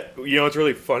 Yeah, you know what's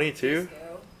really funny too?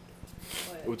 disco.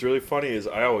 What? What's really funny is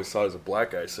I always thought it was a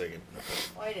black guy singing.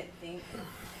 Well, I didn't think.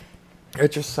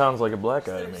 It just sounds like a black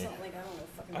guy There to was me. something like, I don't know,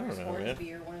 fucking I don't Bruce know, man.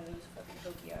 Hornsby or one of those fucking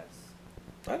hokey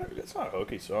ass. It's not a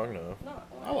hokey song, no. No,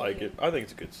 I like it. I think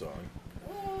it's a good song.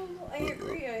 Well, I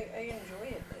agree. I enjoy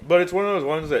it. But it's one of those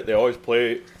ones that they always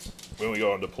play when we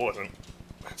go on deployment.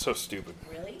 It's so stupid.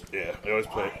 Really? Yeah, they always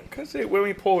play. Why? Because when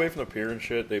we pull away from the pier and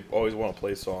shit, they always want to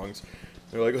play songs.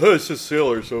 They're like, oh, it's a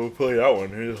sailor, so we'll play that one.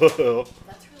 That's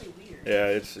really weird. Yeah,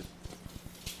 it's...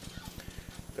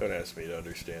 Don't ask me to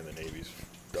understand the Navy's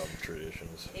dumb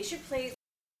traditions. They should play...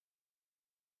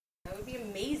 That would be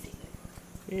amazing.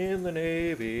 In the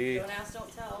Navy. Don't ask,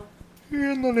 don't tell.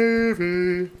 In the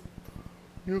Navy.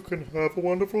 You can have a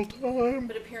wonderful time.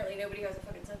 But apparently nobody has a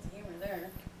fucking sense of humor there.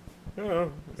 Yeah,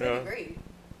 That'd be great.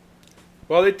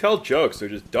 Well, they tell jokes. They're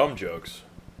just dumb jokes.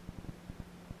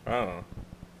 I don't know.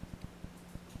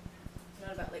 It's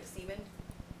not about like semen.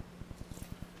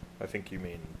 I think you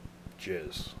mean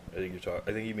jizz. I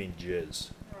think you mean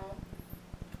jizz. No.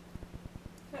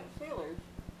 Not sailors.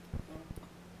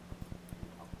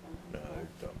 No, they're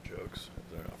dumb jokes.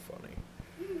 They're not funny.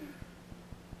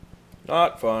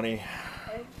 Not funny.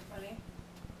 Okay, funny.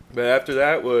 But after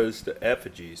that was the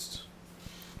effigies.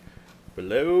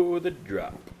 Below the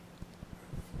drop.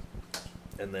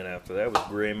 And then after that was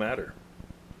Gray Matter.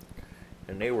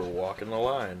 And they were walking the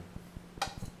line.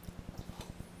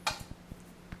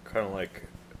 Kind of like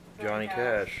Johnny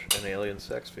Cash and Alien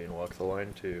Sex Fiend walked the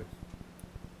line too.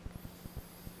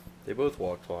 They both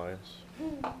walked lines.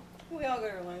 We all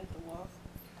got our lines to walk.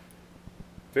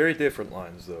 Very different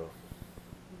lines though.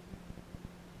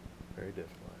 Very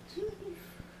different lines.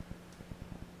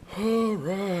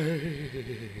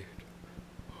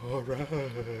 Alright.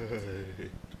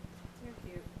 You're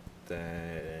cute.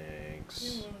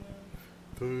 Thanks.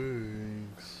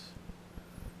 Thanks.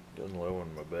 Done low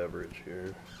on my beverage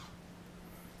here.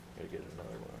 gonna get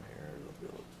another one here.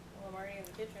 Well, I'm already in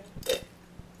the kitchen.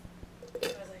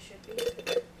 As I should be.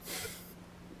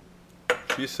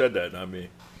 She said that, not me.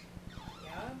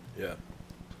 Yeah? Yeah.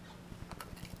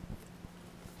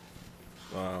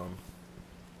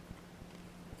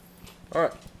 All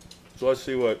right. So let's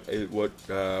see what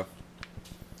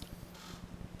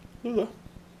Lula,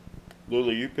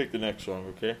 you pick the next song,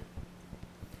 okay?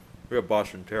 We got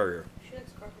Boston Terrier. She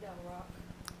likes Crocodile Rock.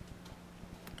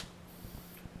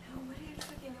 No, what did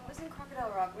fucking... It wasn't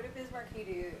Crocodile Rock. What did Bismarck do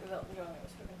of Elton John? It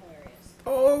was fucking hilarious.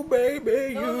 Oh,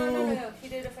 baby, you. No. He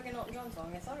did a fucking Elton John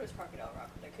song. I thought it was Crocodile Rock,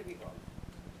 but I could be wrong.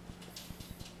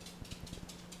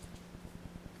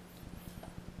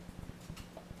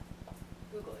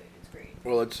 Google it. It's great.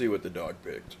 Well, let's see what the dog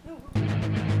picked. No,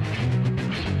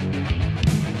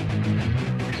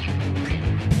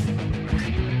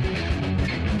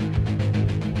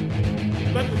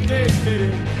 Let the day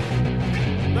fit,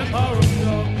 let horror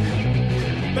talk,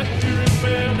 let the fury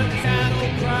fail, let the shadow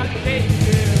cry, the day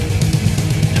fail.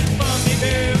 Let the fun be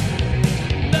there,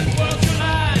 let the world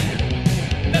collide,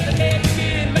 let the day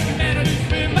begin, let humanity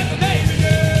swim, let the day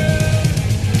begin.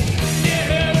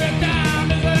 Yeah, every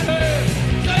time is a hurt,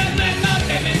 so then let the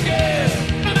day begin.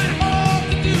 No matter all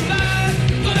the two lies,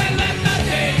 so then let the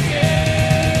day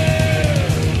begin.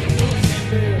 So sit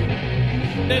there,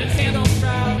 let it stand on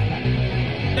proud.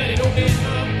 Let it open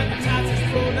up, let the tides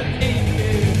explode, let the day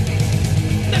begin.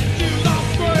 Let the Jews all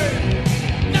squirt,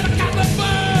 let the Catholic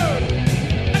burn.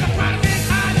 Let the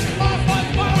Protestant hide, let the false ones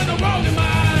fall in the rolling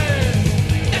mine.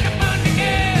 Let the fun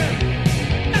begin,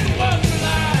 let the world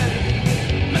collide.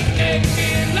 Let the day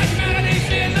begin, let humanity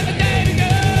sin, let the day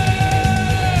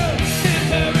begin.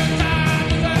 This every time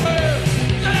is a hurt,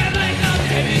 so then let the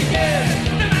day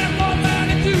begin. No matter what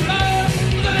learning to love,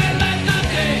 so then let the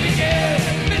day begin.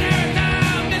 Then every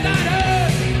time is a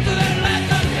hurt, so then let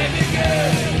the day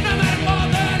begin. No matter what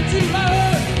learning to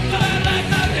love, so then let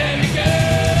the day begin.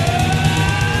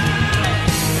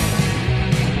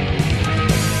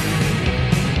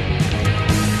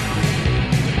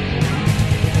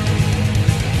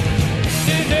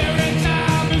 Then every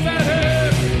time is a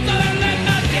hurt, so then let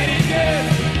the day begin.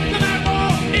 No matter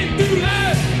what into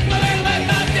love, so then let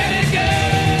the day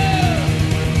begin.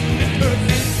 It hurts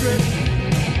and strips,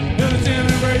 hurts and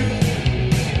rape.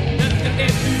 Let the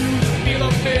day feel the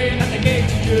pain that they gave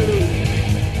to you.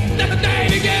 Let the day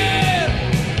begin.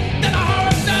 Let the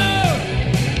horror stone.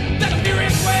 Let the fury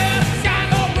swear. Shine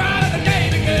so bright as the day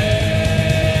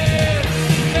begins.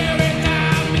 Every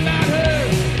time is that hurt,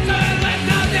 so then let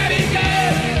the day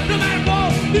begin. No matter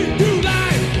what you do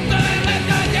life, so then let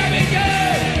the day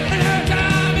begin. And every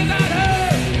time is that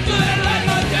hurt, so then let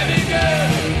the day begin.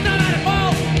 No matter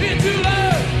what you do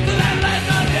love, so then let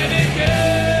the day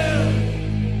begin.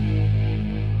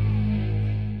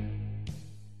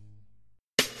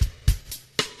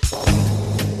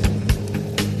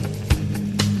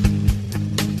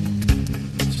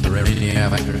 It's the rainy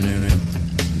afternoon in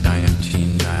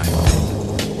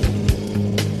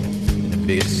 1990.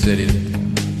 Big city.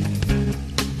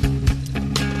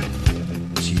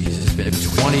 Jesus, it's been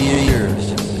 20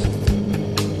 years.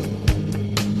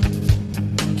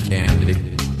 Candy.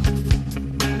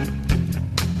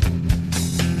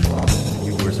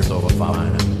 You were so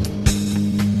fine.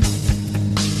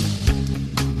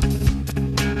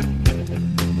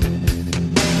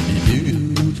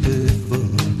 Beautiful,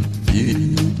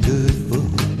 beautiful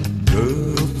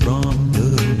girl from the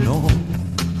north.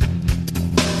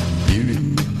 You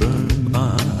burn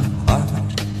my heart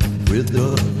with a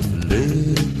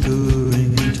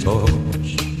flickering torch.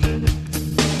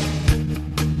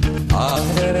 I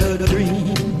had a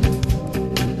dream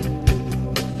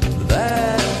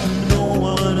that no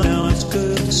one else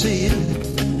could see.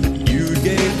 You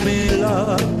gave me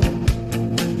love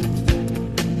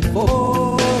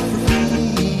for free.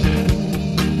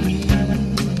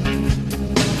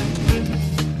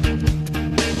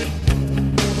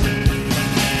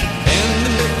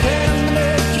 Candy, candy,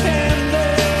 candy,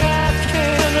 I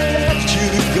can't let you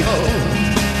go.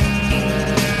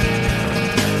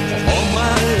 All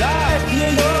my life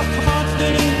you're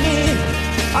haunting me.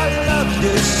 I love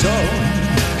you so.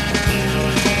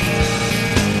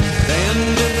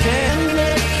 Candy, candy,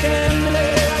 candy,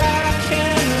 I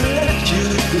can't let you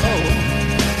go.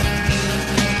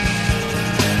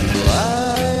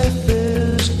 Life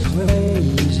is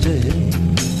crazy.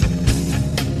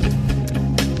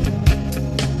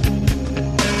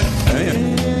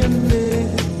 Candy,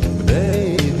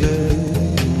 baby.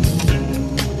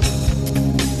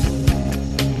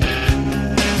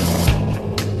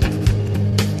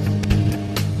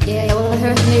 Yeah, well,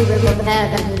 her neighbor from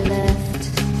heaven left.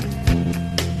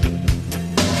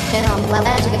 my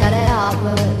magic, I got it all,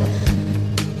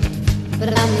 but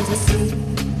I need to see.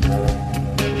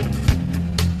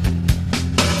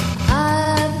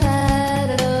 I've had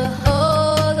a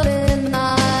hole in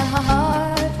my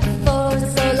heart for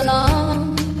so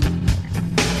long.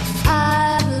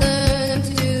 I've learned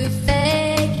to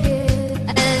fake it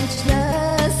and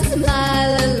just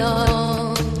smile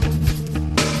along.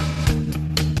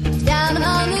 Down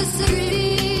on the street,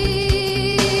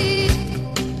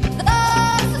 the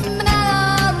men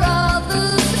are all the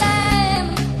same.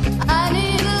 I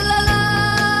need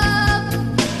love,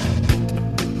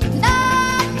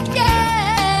 not games,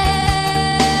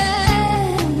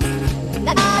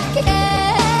 not games.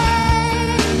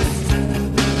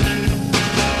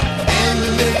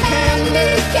 Candy, candy,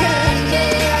 candy,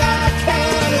 I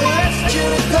can't let you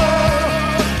go.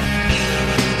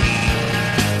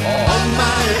 All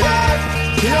my life,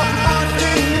 you're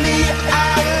haunting me,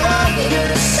 I love you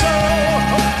so.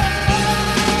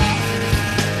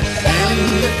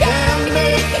 Candy,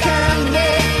 candy,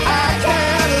 candy, I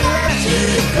can't let you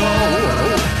go.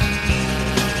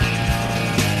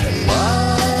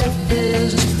 Life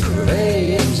is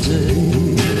crazy.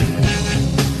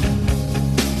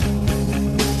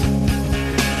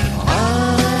 I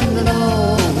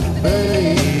know,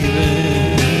 baby.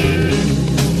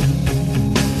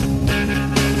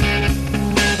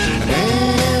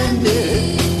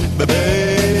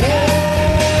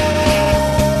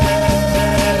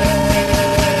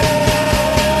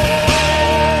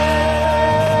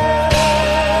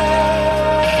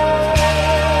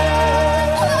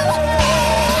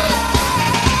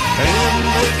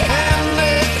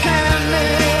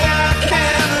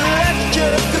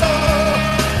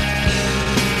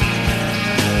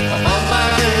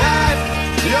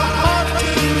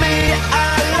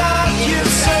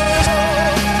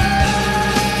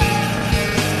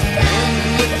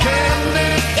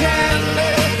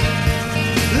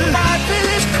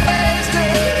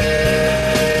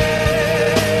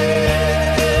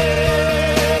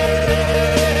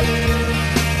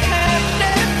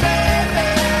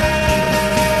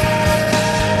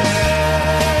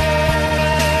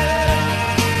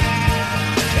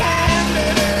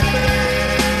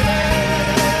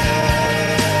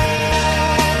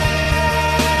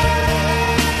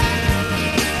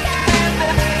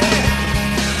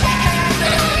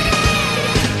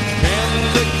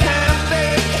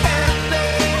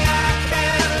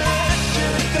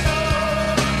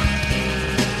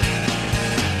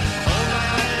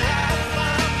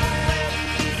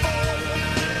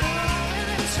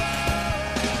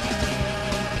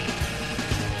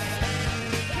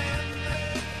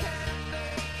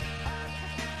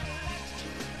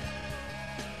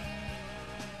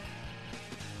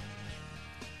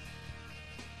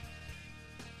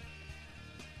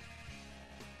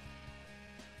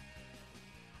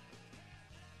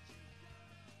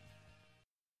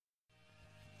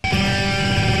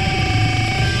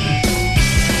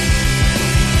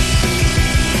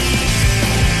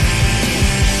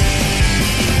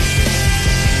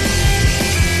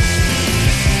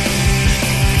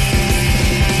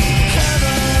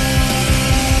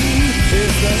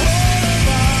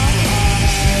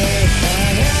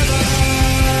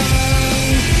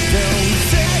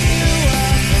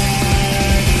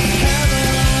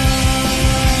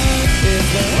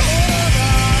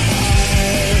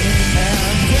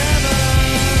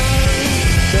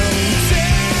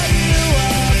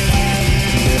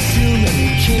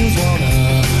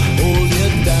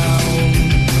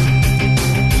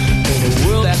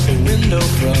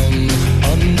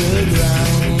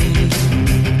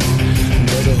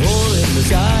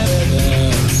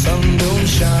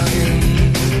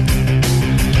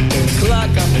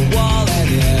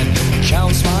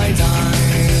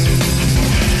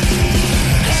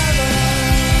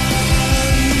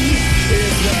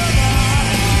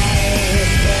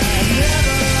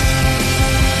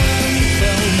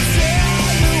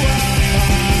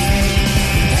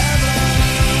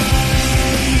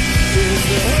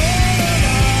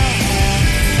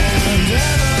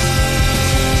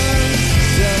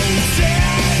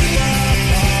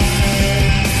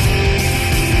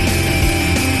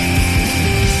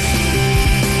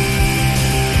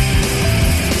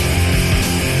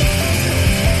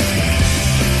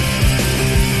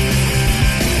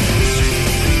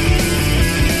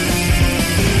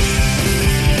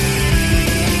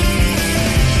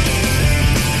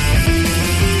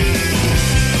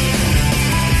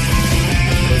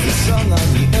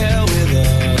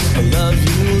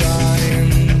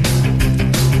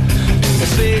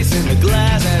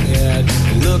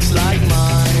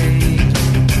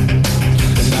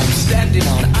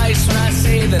 That's when I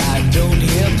say that I don't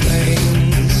hear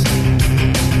planes.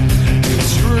 They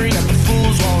scream at the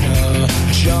fools wanna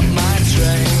jump my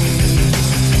train.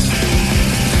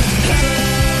 Heaven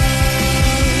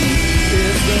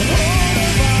is the home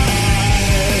of I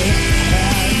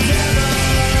and never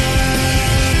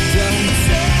don't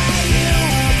tear you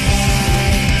apart.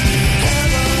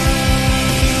 Heaven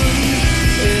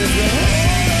is the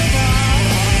home of I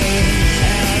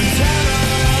and never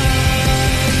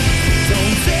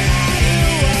don't tear you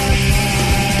apart.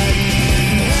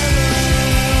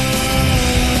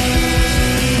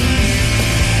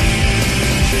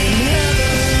 In heaven.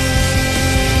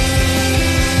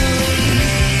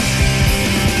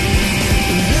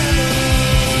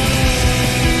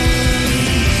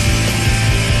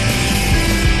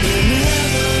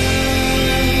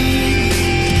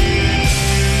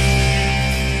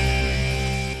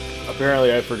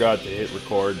 Apparently I forgot to hit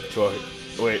record. So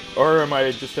wait, or am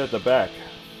I just at the back?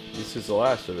 This is the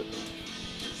last of it.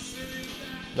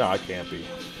 No, I can't be.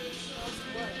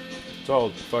 It's all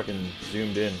fucking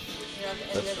zoomed in.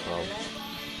 That's the problem.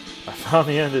 I found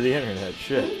the end of the internet.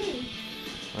 Shit.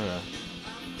 I don't know.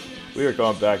 We were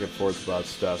going back and forth about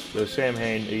stuff. So Sam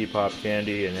Hain, Iggy Pop,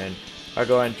 Candy, and then I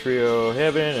go on Trio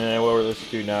Heaven, and then what we're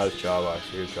listening to now is Jawbox.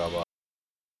 Here's Jawbox.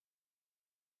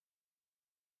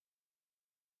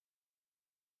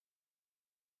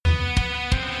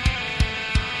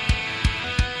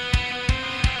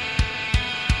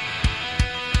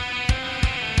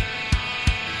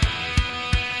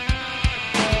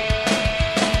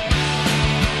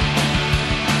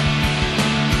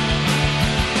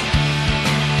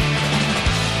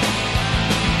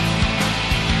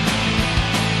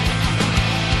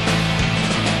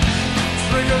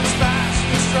 Triggers fast,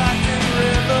 distracted.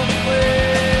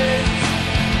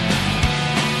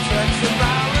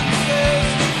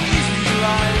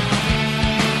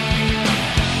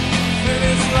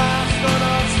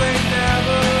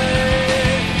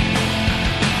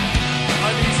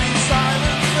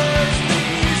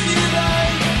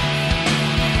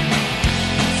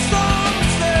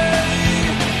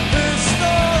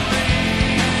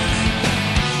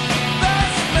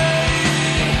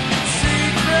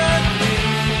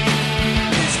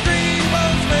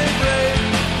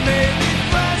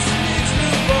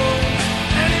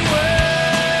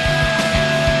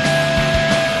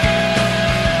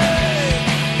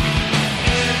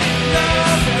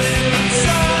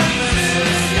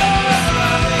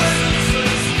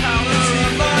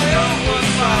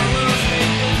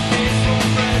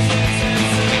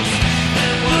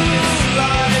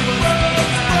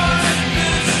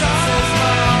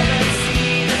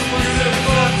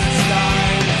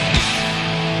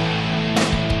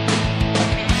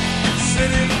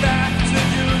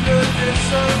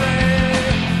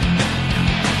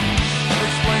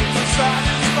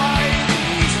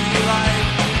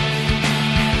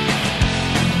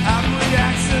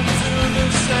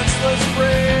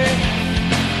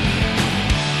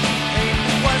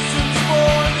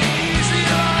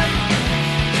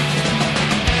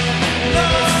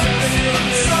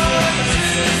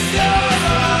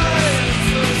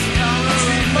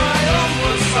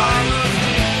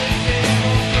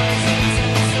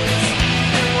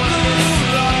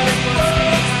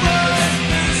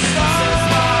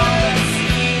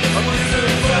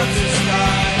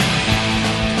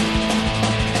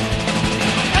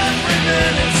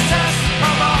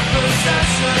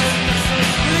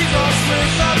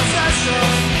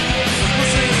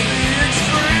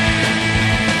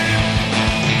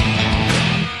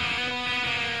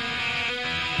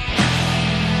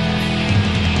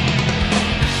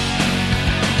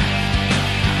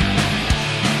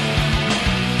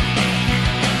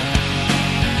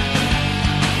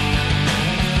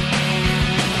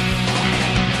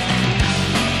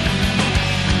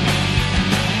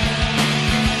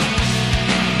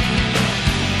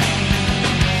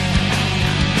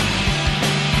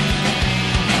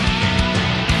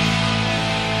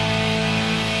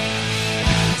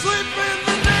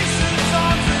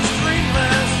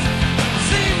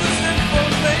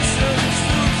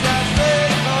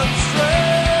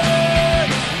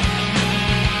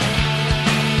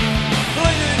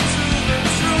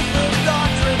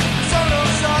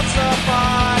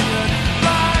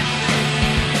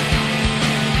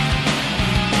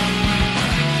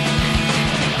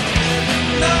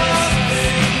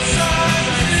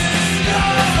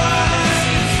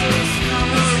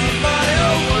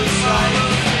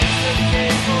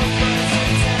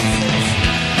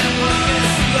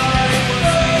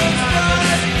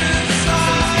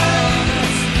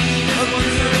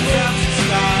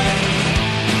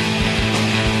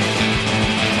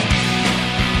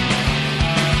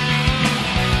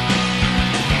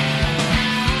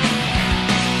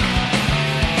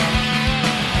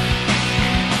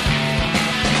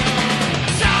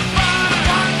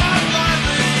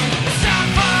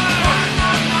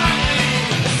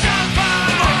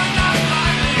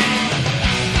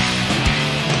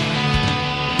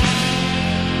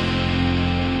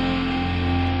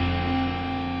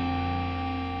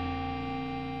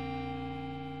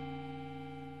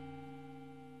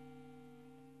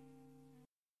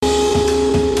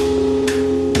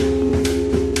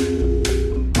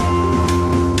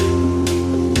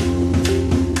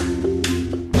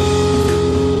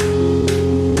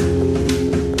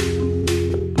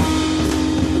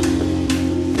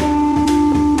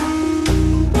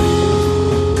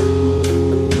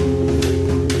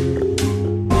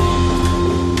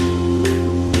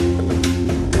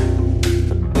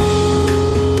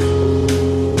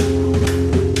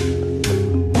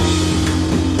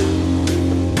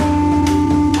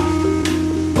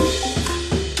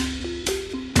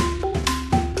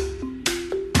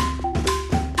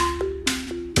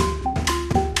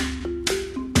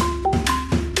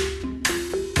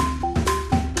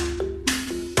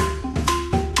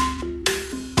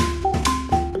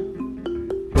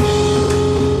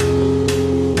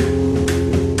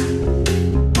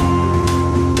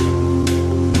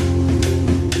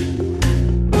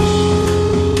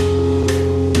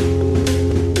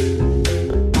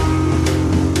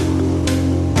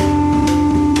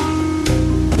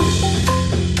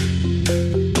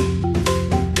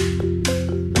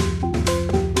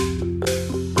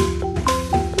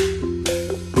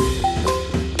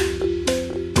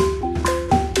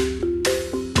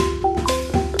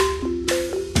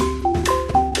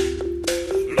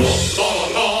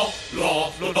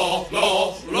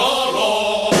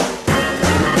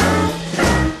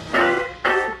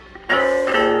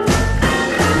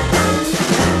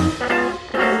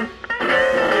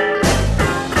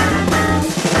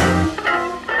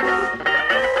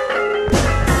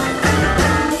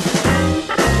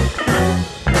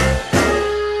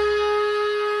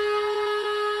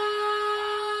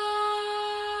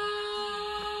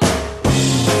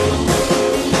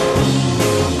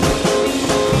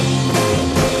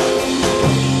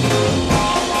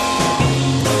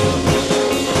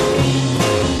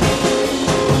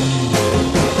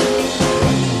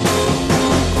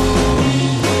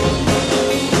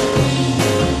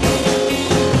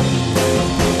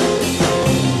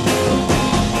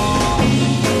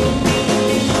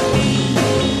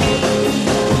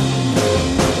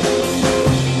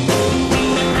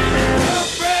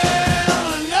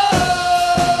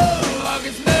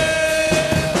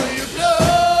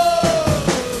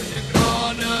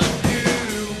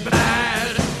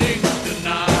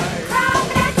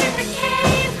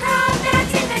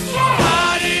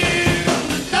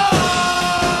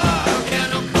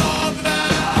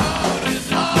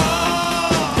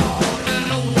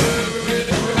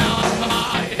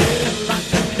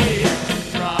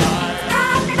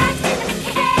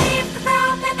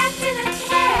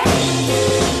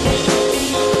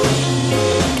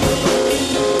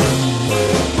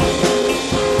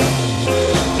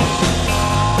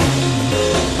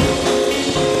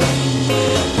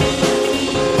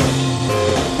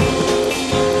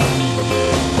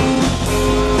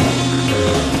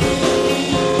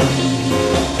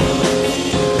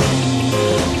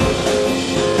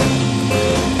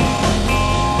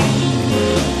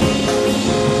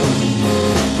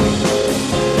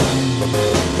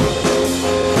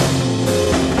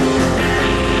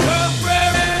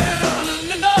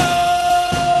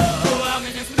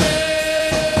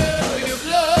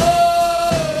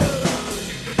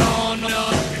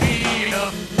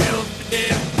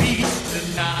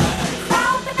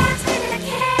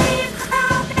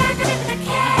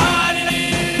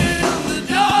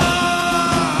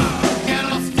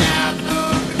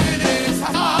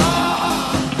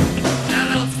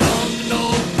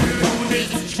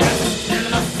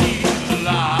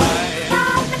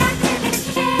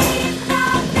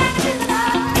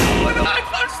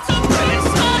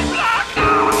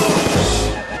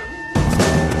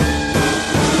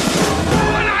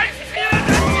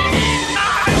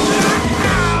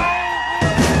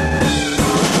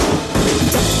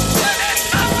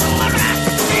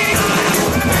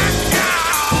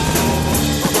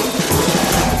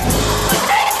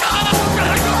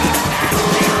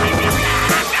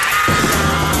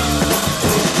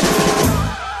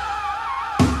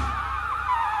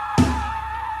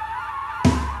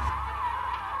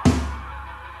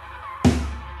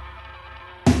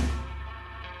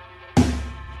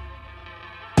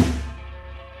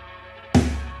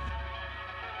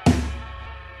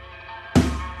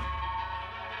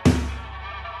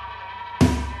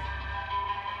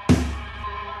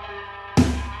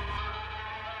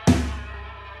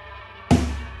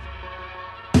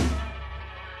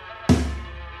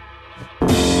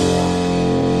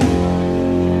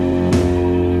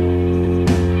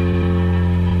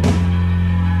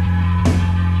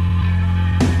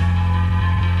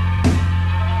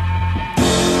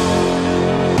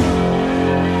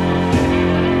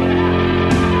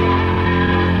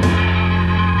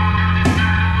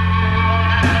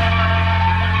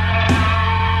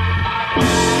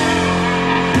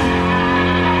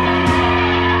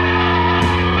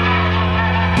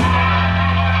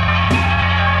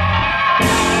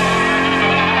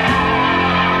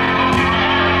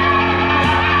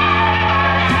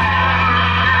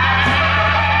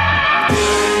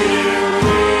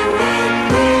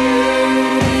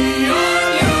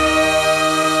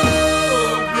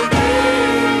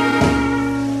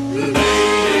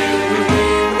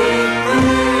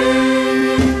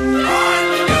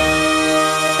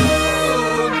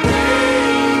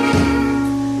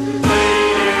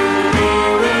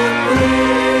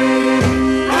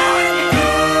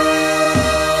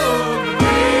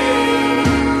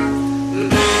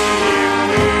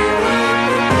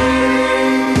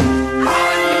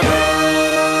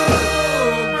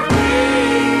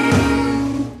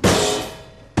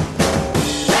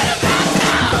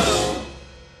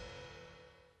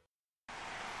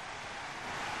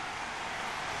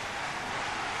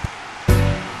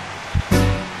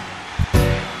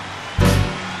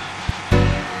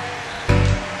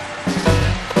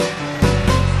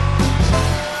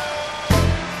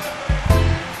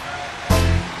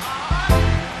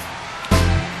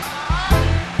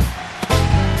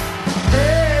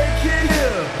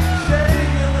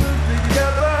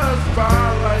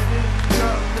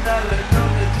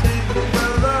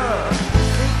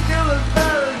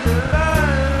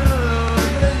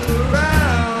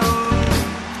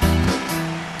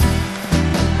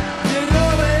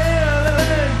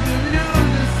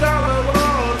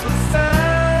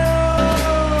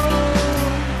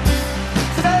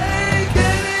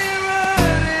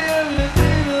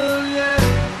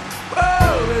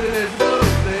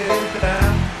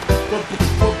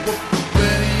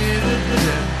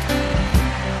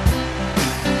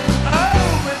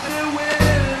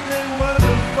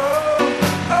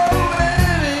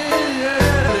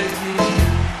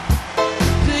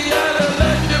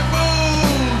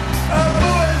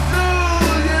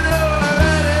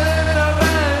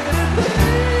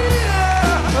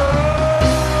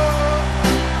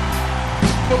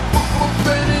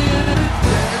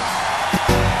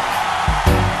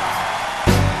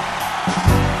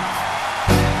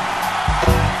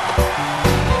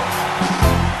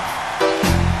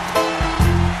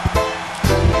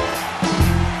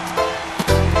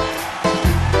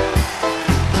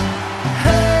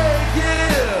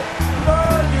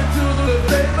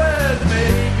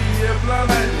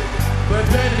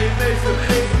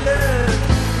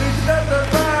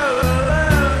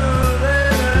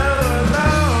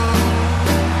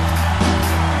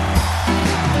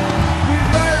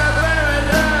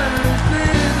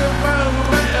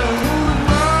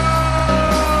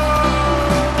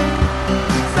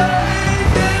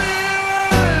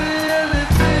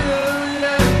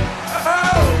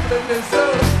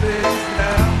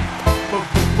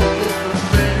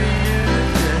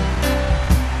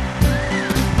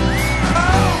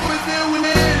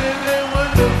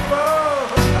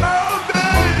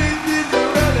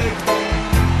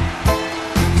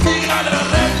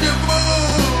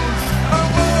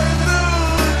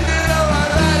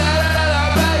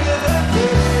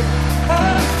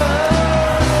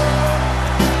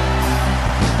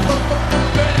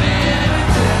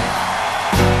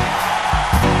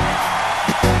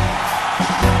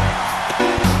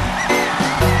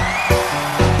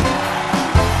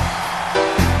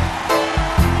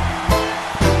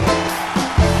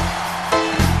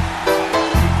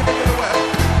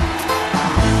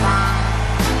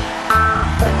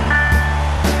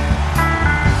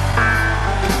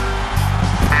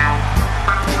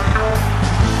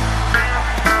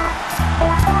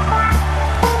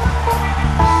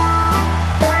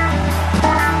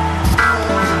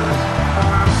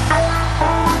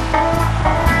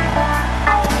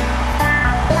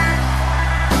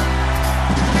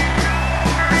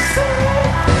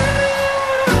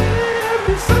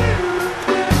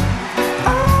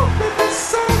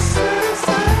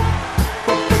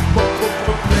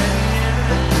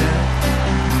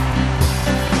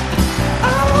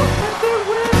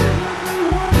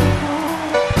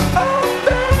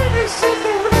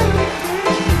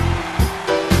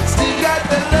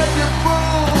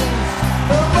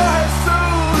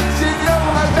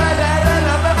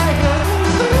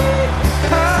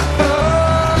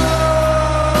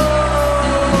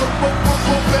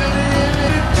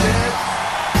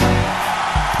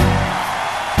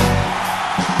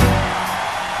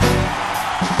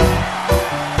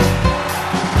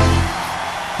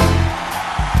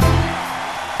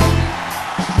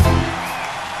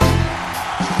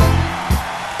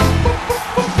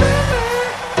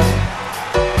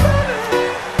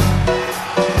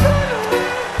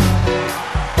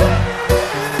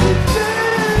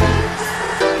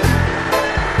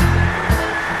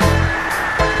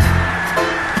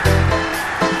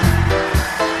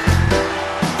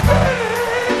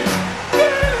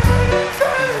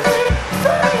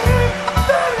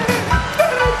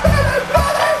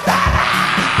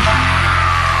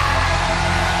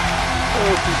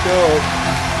 fucked up.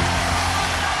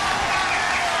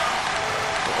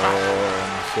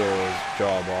 So his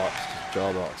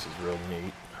Jawbox is real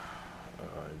neat.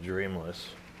 Dreamless.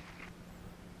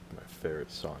 My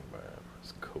favorite song by him.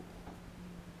 It's cool.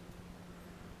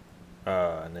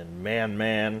 And then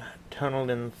Man,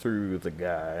 Tunneling Through the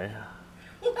Guy.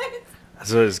 What?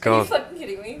 That's what it's called. Are you fucking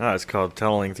kidding me? No, it's called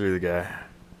Tunneling Through the Guy.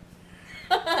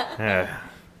 Yeah.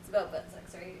 It's about butt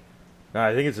sex, right? No,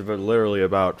 I think it's literally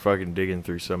about fucking digging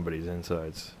through somebody's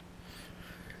insides.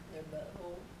 Their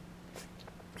butthole.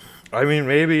 I mean,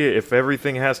 maybe if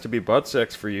everything has to be butt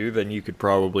sex for you, then you could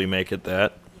probably make it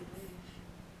that.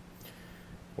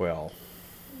 Well.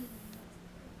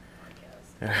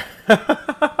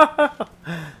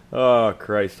 Oh,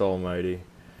 Christ almighty.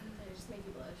 I just make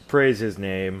you blush. Praise his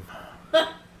name.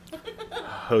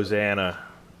 Hosanna.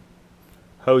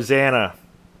 Hosanna.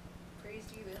 Praise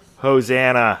Jesus.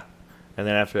 Hosanna. And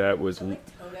then after that was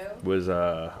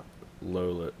Toto?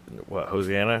 Lola. What,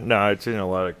 Hosanna? No, it's in a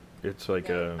lot of, it's like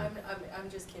No, I'm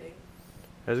just kidding.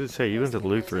 I was going to say, you went to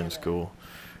Lutheran Hosanna. school.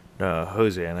 No,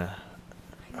 Hosanna.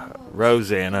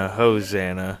 Rosanna,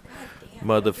 Hosanna.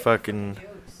 Motherfucking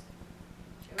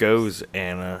goes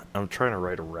Anna. I'm trying to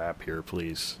write a rap here,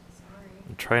 please.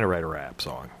 I'm trying to write a rap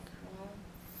song.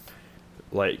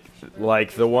 Like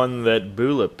the one that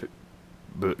Bula...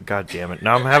 God damn it.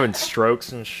 Now I'm having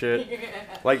strokes and shit.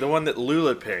 Like the one that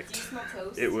Lula picked. Do you smell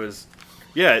toast? It was...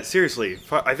 Yeah, seriously.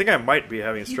 I think I might be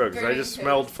having a stroke because I just Burning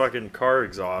smelled toast. fucking car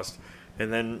exhaust.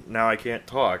 And then now I can't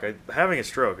talk. I'm having a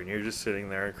stroke and you're just sitting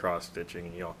there and cross-stitching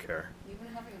and you don't care. You've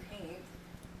been having pain.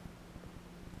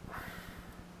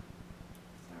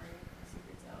 Sorry,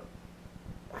 secret's out.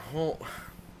 Well, I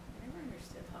never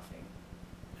understood huffing.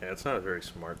 yeah, it's not a very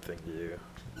smart thing to do.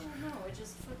 Oh no, it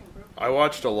just fucking broke. I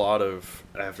watched a lot of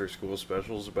after-school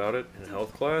specials about it in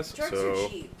health class, Drugs so... are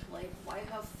cheap. Like, why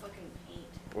huff fucking paint?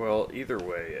 Well, either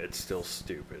way, it's still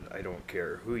stupid. I don't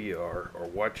care who you are or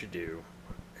what you do.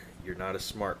 You're not a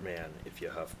smart man if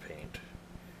you huff paint.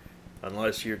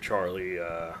 Unless you're Charlie,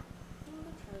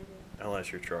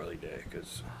 unless you're Charlie Day,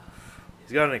 because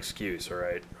he's got an excuse,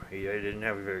 alright? He didn't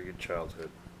have a very good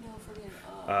childhood. No, fucking,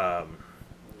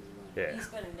 yeah. He's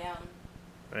bending down.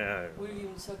 Yeah. What are you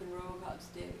even sucking Robocop's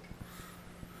dick?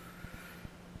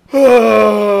 Sorry,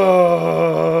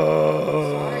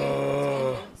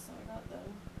 tangents. I got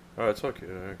them. Oh, it's okay.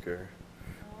 I don't care.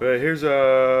 But here's a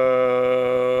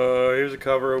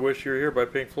cover of "Wish You Were Here" by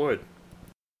Pink Floyd.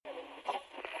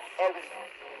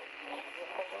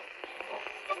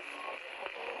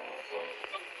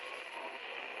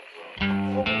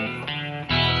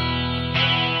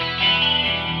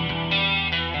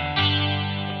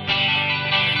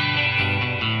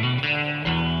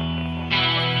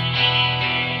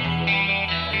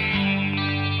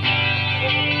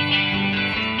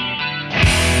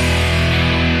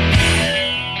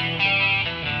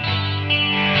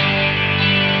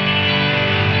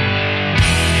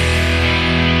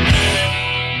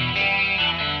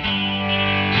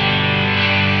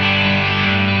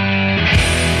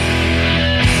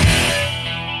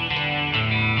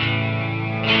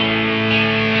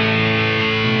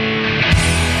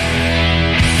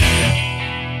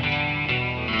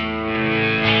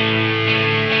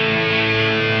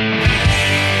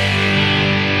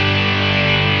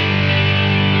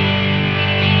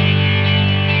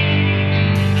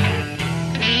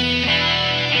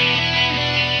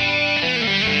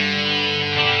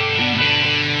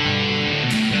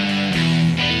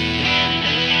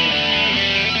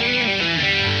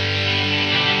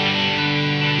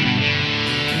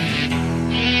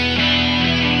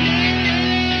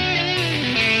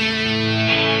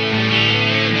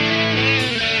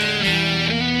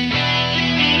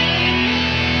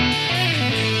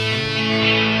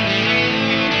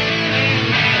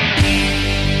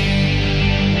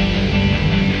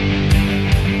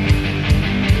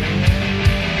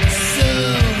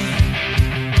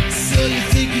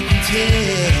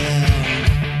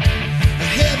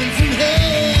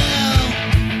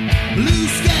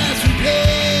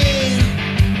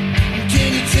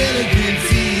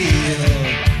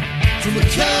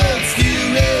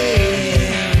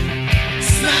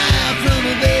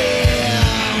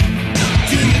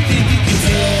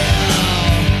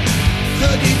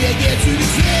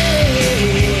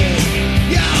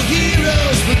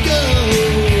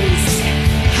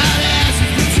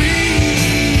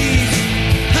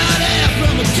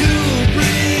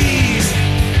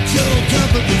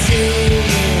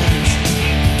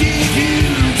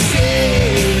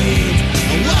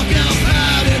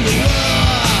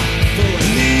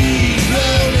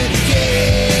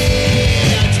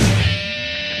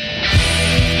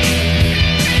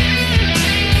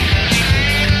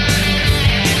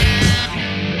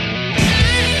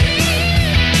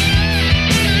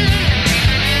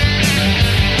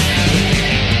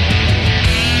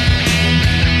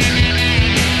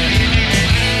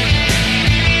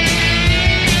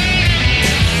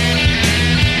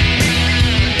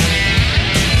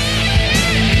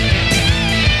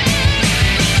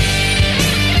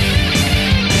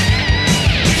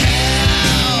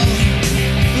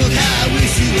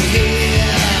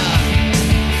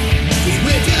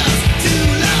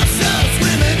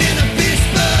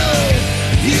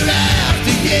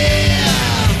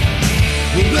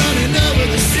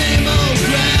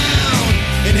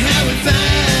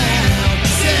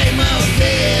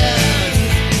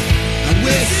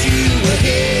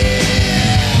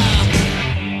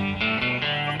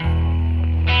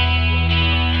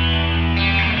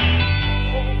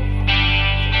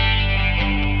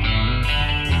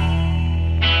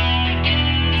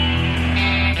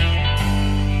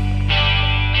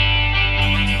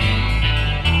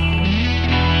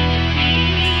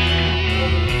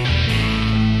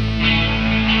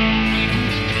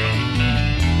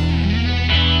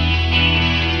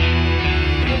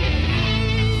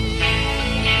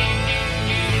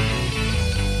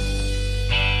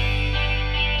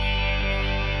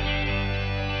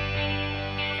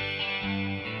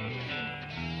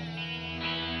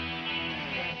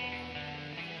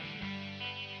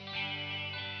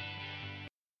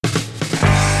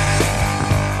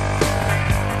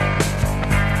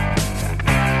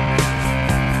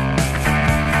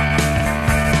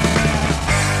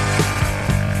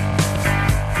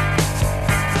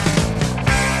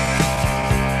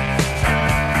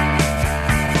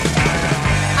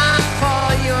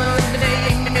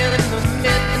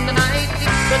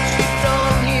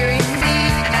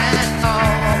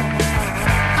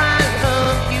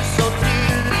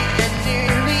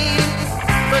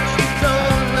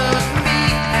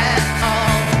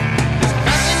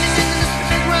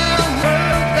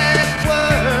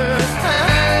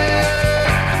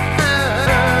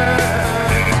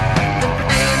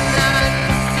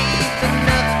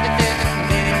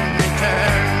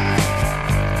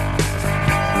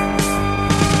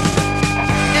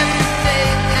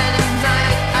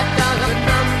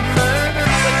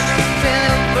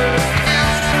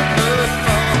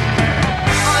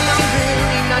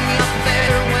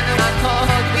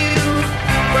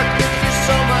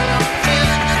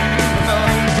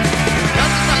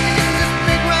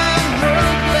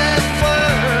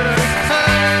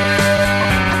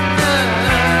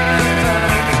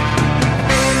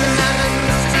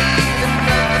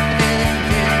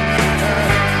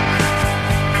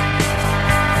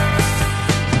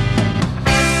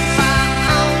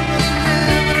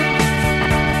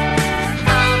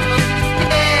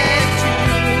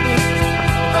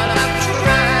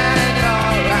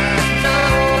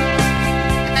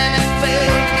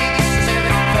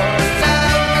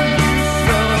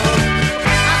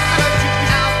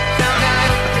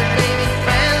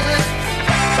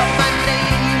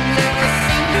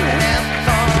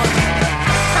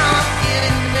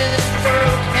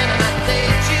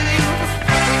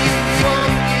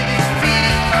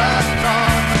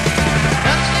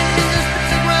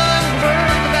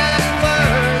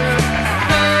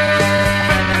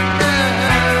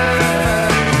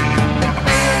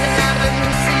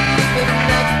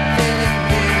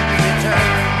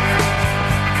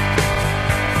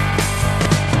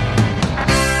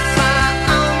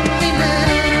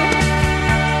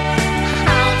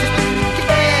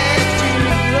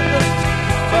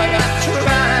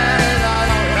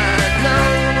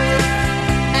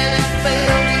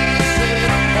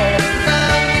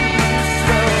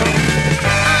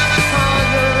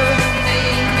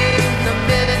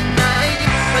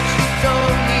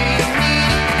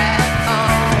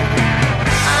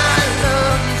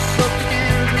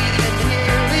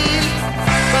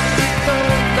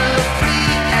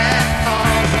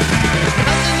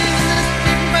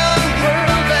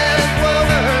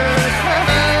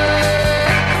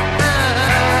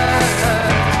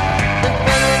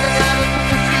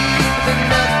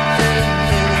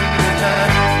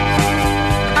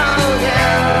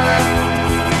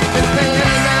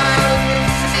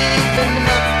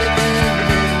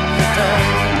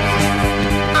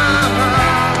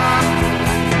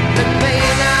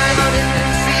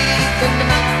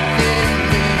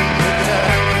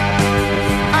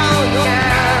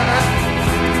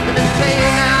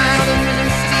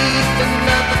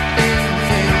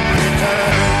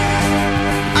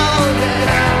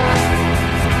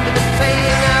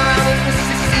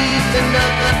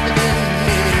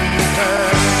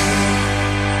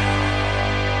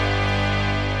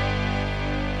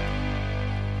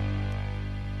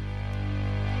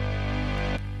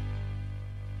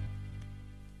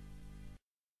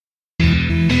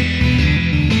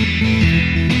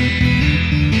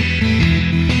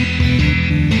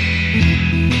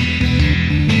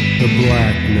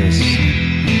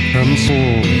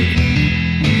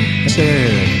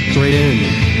 straight in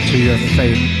to your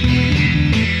fate.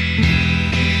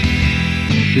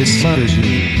 It smothers you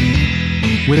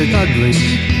with its ugliness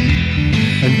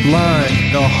and blind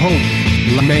the hope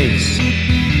makes.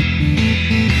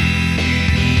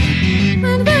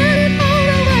 And then it all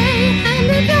away, and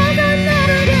it does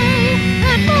another day,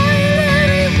 and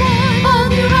finally one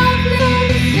of you have little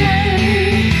to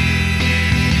say.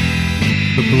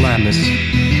 The blackness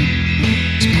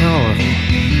is powerful.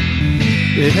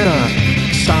 It cannot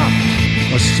stop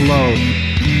or slow.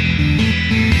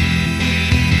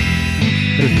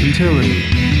 The futility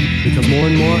becomes more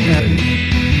and more evident.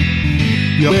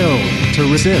 Your will to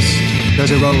resist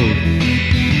does erode.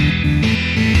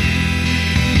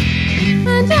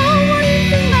 And no one is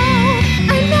to know,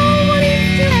 and no one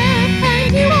is to have,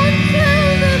 and you won't tell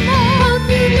them all,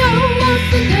 but you know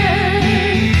once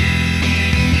again.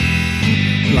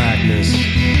 Blackness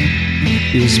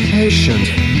is patient,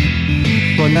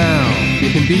 for now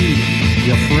it can be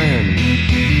your friend.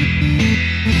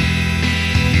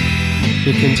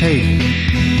 It can take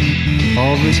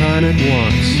all the time it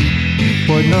wants,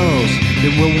 for it knows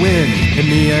it will win in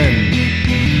the end.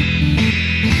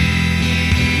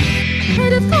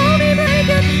 And it's called me break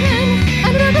its chin,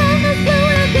 and the breath is blue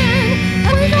again,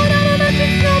 and we don't have a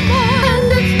magic no more, and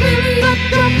it's really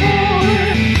such a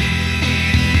bore.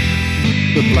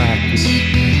 The blackness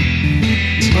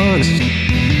is honest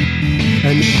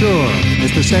and sure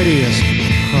as the steadiest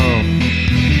calm.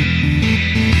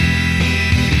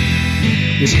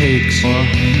 It takes for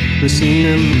the seen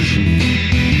illusions,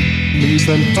 leaves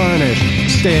them tarnished,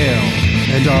 stale,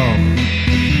 and dull.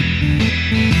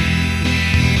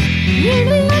 You've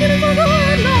been letting it go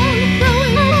along,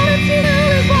 knowing all that you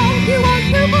know is wrong. You want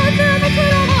to put them into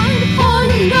your mind, all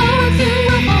you know it's in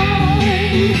your mind.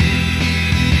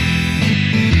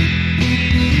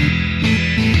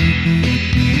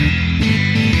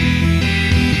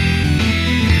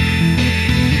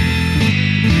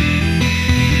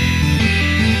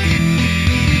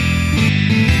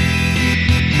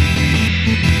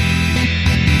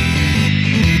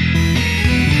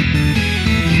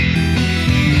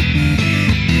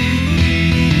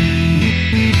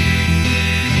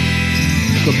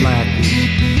 The blackness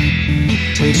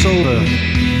takes over.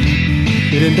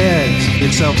 It embeds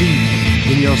itself deep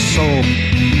in your soul.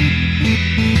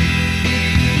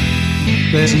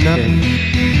 There's nothing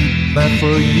left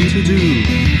for you to do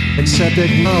except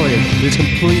acknowledge its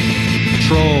complete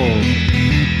control.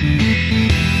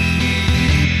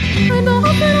 And the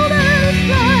hospital that is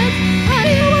right, and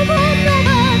you will both go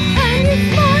back, and you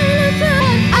smile and say,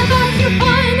 I got you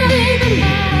finally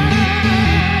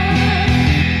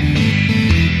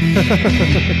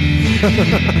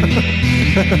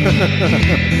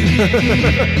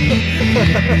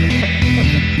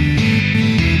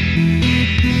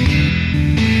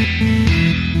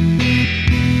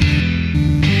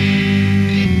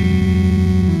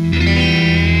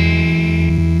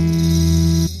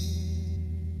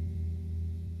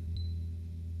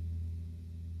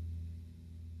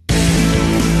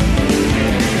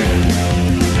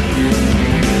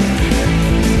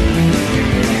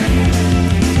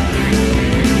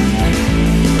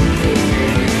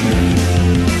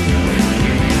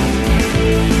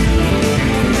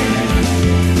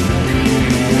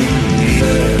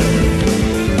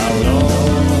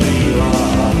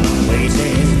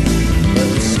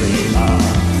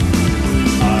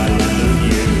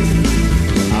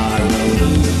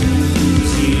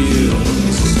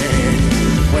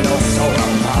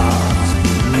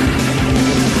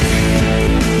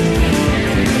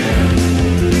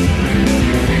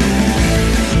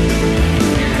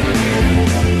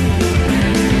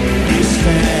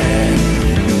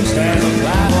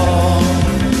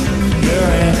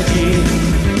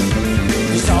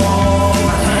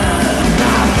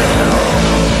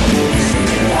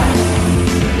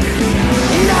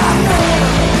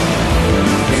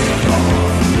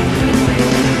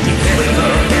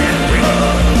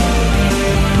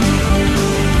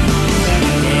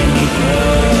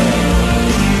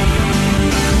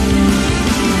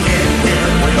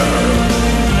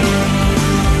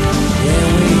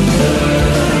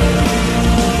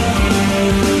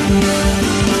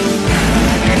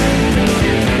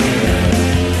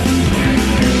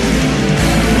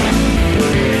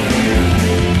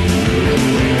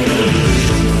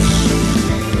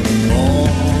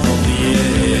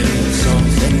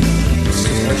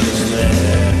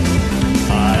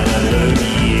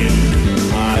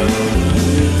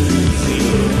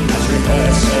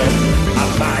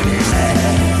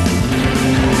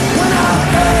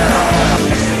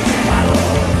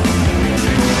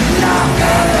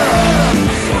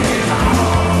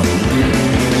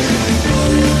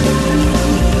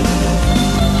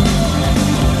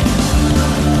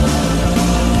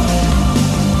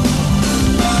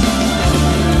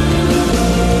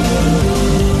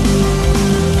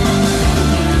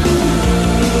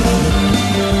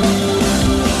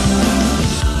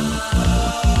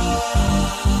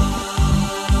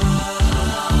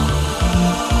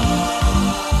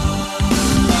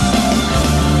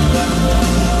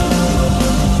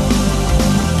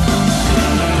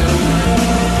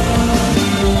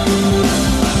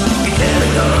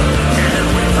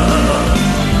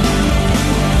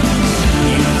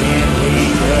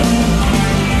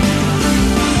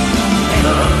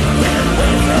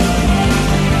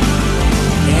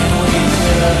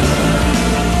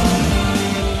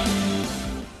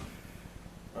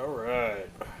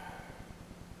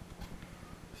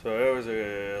that was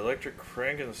a Electric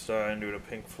Frankenstein doing a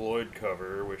Pink Floyd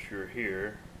cover, Wish You Were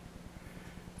Here.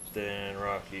 Then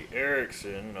Rocky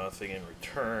Erickson, Nothing in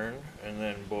Return. And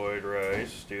then Boyd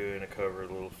Rice doing a cover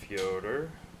of Little Fyodor.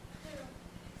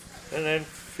 And then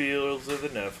Fields of the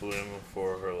Nephilim,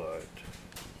 For Her Light.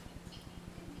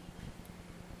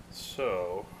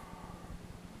 So,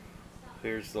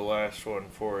 here's the last one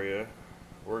for you.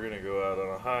 We're going to go out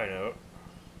on a high note.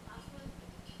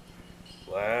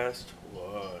 Last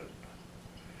one.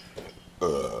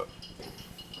 Because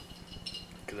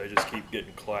I just keep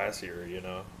getting classier, you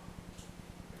know.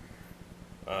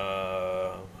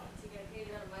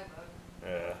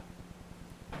 Yeah.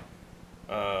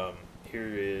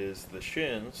 Here is the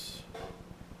Shins.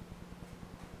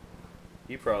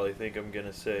 You probably think I'm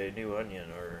gonna say New Onion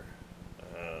or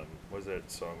what's that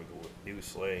song with the New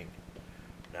Slang?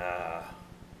 Nah.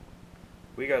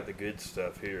 We got the good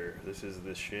stuff here. This is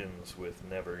the Shins with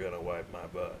Never Gonna Wipe My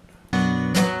Butt.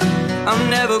 I'm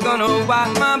never gonna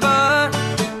wipe my butt.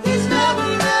 He's never,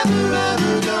 ever,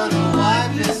 ever gonna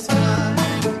wipe his butt.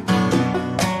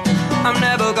 I'm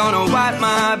never gonna wipe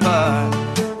my butt.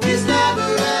 He's never,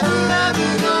 ever,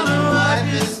 ever gonna wipe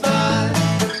his butt.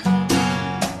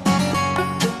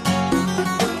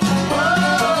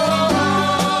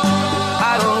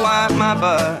 I don't wipe my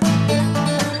butt.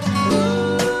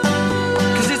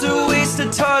 'Cause it's a waste of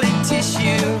toilet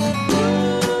tissue.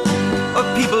 Oh,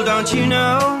 people, don't you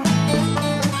know?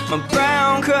 My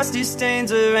brown crusty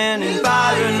stains are an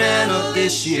environmental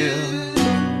issue.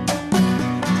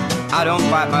 I don't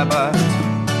wipe my butt.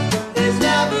 He's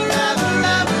never, ever,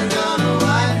 ever gonna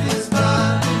wipe his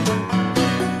butt.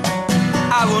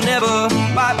 I will never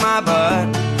wipe my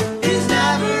butt. He's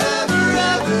never, ever,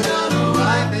 ever gonna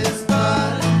wipe his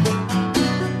butt.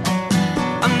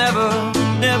 I'm never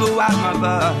wipe my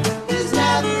butt. He's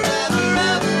never, ever,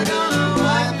 ever gonna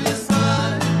wipe his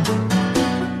butt.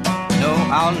 No,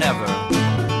 I'll never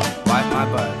wipe my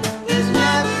butt. He's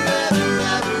never, ever,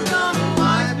 ever gonna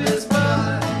wipe his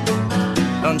butt.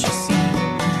 Don't you see?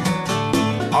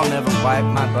 I'll never wipe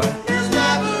my butt.